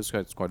 Yeah, Yeah.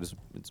 Suicide Squad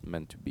it's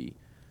meant to be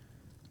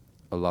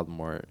a lot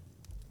more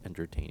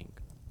entertaining.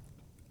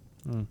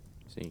 Mm.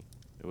 See,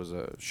 it was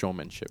a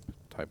showmanship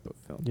type of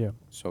film. Yeah.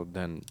 So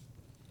then,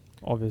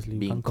 Obviously, you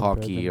being can't compare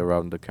cocky them.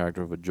 around the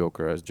character of a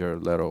Joker as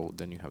Jared Leto,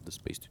 then you have the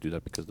space to do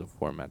that because the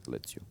format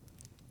lets you.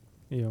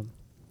 Yeah.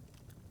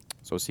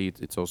 So see,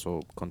 it's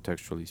also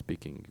contextually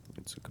speaking,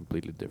 it's a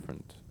completely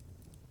different.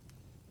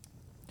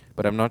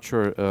 But I'm not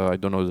sure. I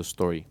don't know the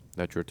story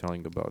that you're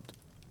telling about.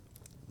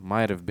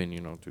 Might have been,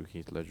 to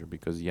Heath Ledger,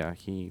 because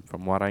he,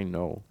 from what I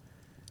know,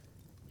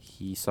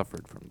 he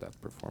suffered from that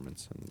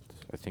performance, and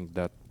I think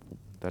that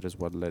is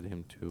what led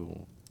him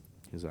to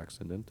his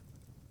accident.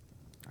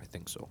 I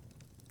think so.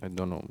 I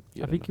don't know.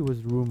 I think it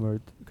was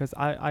rumored, because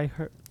I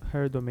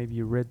heard or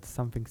maybe read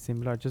something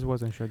similar. I just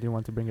wasn't sure. I didn't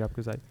want to bring it up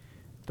because I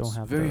don't it's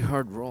have very the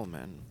hard role,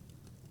 man.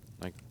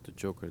 Like the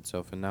Joker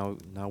itself, and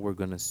now we're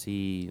gonna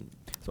see.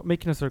 So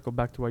making a circle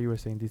back to what you were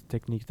saying, these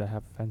techniques that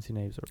have fancy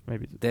names, or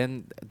maybe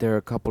Then there are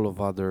a couple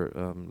of other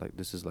like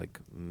this is like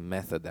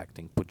method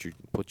acting,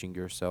 putting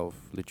yourself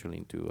literally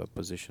into a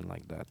position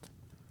like that.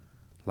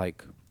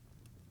 Like,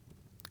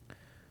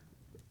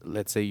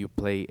 let's say you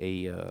play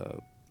a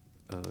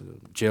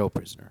jail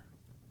prisoner,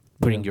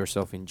 putting Yeah.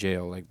 yourself in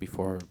jail like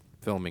before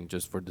filming,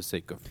 just for the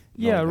sake of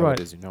Yeah, knowing how right.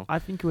 it is, I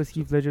think it was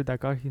Heath Ledger that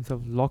got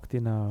himself locked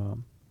in a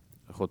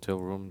a hotel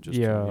room. Just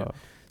yeah,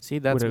 See,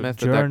 that's with a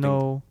method acting.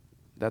 journal.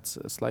 That's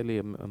slightly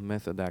a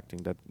method acting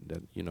that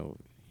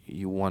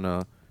you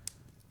wanna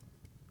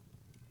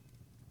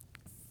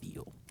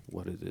feel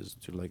what it is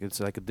to like. It's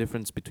like a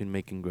difference between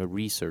making a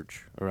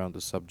research around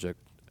the subject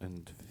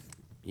and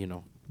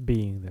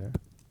Being there,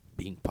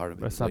 being part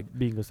of it. It's like,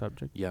 being a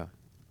subject yeah,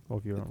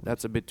 of your own.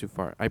 that's a bit too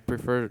far. I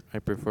prefer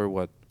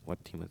what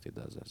Timothy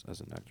does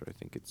as an actor. I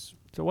think it's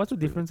So what's the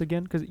brilliant. difference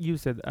again? Because you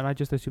said, and I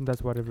just assume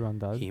that's what everyone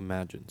does. he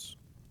imagines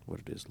what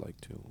it is like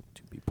to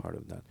be part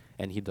of that,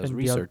 and he does And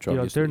research. the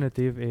Obviously,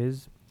 alternative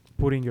is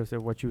putting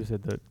yourself, what you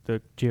said,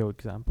 the jail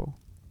example.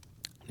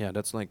 Yeah,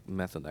 that's like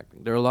method acting.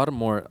 There are a lot of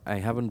more. I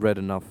haven't read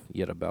enough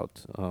yet about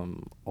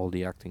all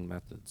the acting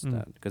methods Mm.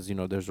 that, because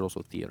there's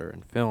also theater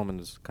and film, and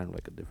it's kind of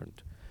like a different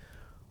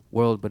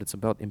world. But it's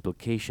about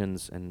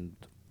implications and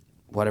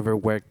whatever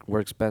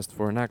works best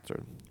for an actor.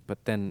 But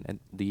then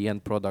the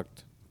end product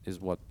is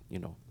what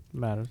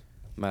Matters.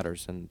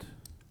 matters. And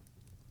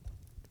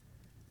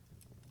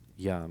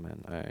yeah,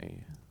 man,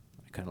 I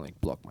kind of like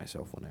block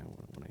myself when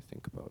I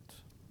think about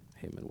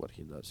him and what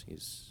he does.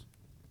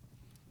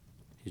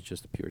 He's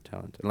just a pure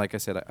talent. And like I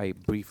said, I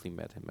briefly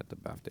met him at the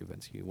BAFTA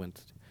events.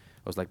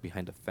 I was like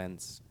behind a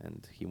fence,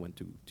 and he went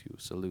to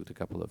salute a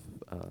couple of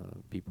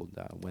people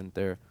that went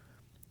there.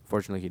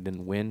 Fortunately, he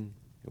didn't win.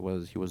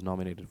 He was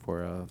nominated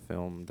for a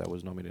film that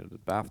was nominated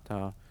at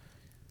BAFTA.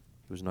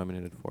 He was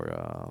nominated for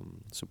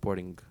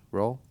supporting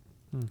role.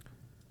 Mm.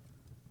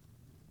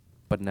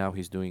 But now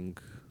he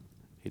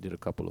did a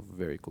couple of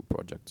very cool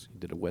projects. He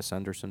did a Wes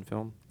Anderson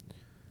film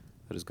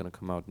that is going to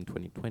come out in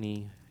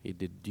 2020. He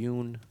did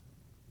Dune,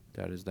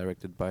 that is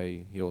directed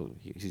by,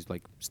 he's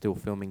like still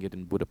filming it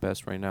in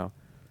Budapest right now.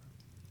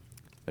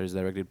 That is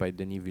directed by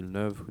Denis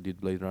Villeneuve, who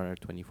did Blade Runner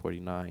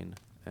 2049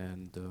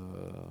 and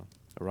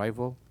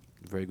Arrival.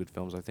 Very good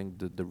films. I think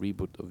the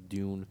reboot of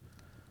Dune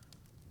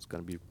is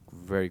going to be a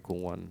very cool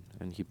one.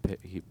 And he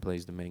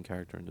plays the main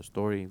character in the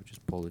story, which is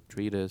Paul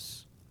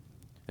Atreides.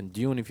 And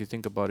Dune, if you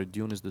think about it,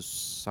 Dune is the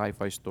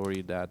sci-fi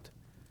story that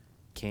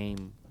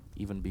came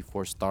even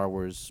before Star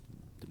Wars,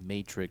 The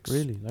Matrix,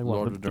 Really? Like what?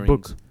 Lord The of the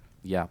book? Rings.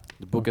 Yeah,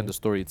 the book and Okay. the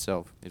story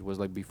itself. It was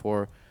like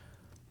before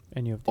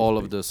Any of these all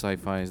of big- the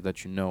sci-fis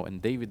that you know.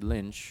 And David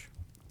Lynch,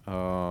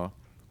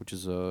 which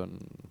is an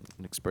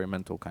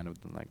experimental kind of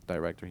like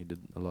director, he did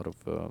a lot of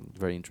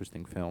very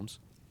interesting films.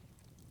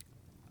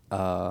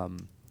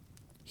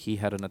 He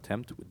had an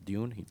attempt with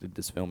Dune. He did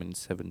this film in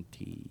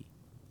 70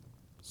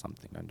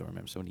 something. I don't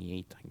remember.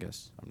 78, I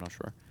guess. I'm not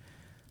sure.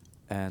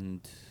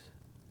 And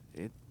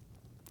it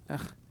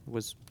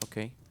was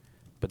okay.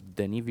 But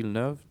Denis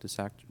Villeneuve,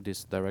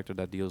 this director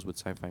that deals with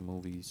sci-fi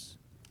movies,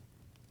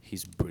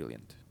 he's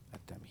brilliant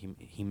at them.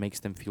 He makes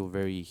them feel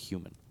very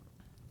human.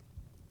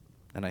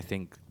 And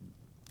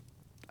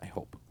I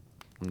hope,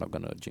 I'm not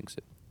gonna jinx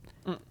it.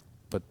 Mm.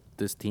 But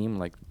this team,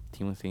 like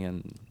Timothy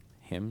and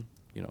him,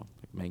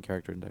 like main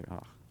character in there, I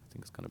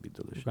think it's gonna be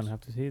delicious. We're gonna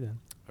have to see then.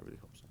 I really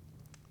hope so.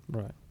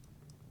 Right.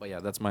 But yeah,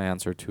 that's my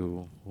answer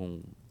to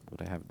whom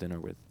would I have dinner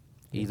with.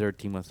 Yeah. Either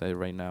Timothy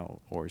right now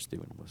or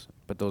Steven Wilson.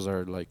 But those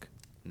are like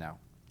now.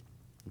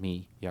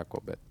 Me,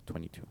 Jakob at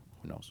 22.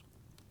 Who knows?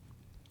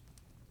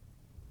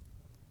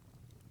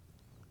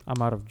 I'm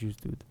out of juice,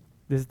 dude.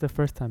 This is the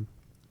first time.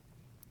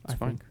 It's I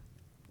fine. think.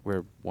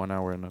 We're 1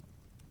 hour and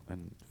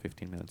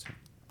 15 minutes in.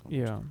 Almost.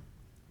 Yeah.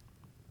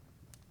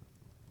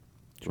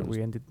 Should What is-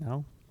 we end it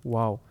now?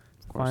 Wow.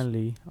 Of course.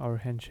 Finally, our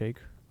handshake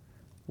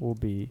will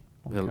be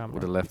on camera.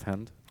 With the left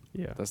hand.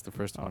 Yeah. That's the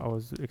first I one.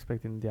 was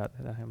expecting the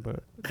other hand,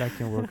 but that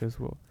can work as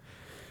well.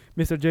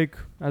 Mr. Jake,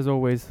 as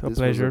always, a This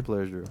pleasure. Was a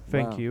pleasure.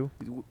 Thank Wow. you.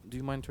 Do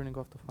you mind turning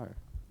off the fire?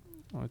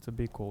 Oh, it's a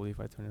bit cold if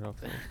I turn it off.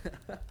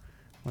 So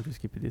I'll just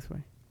keep it this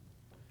way.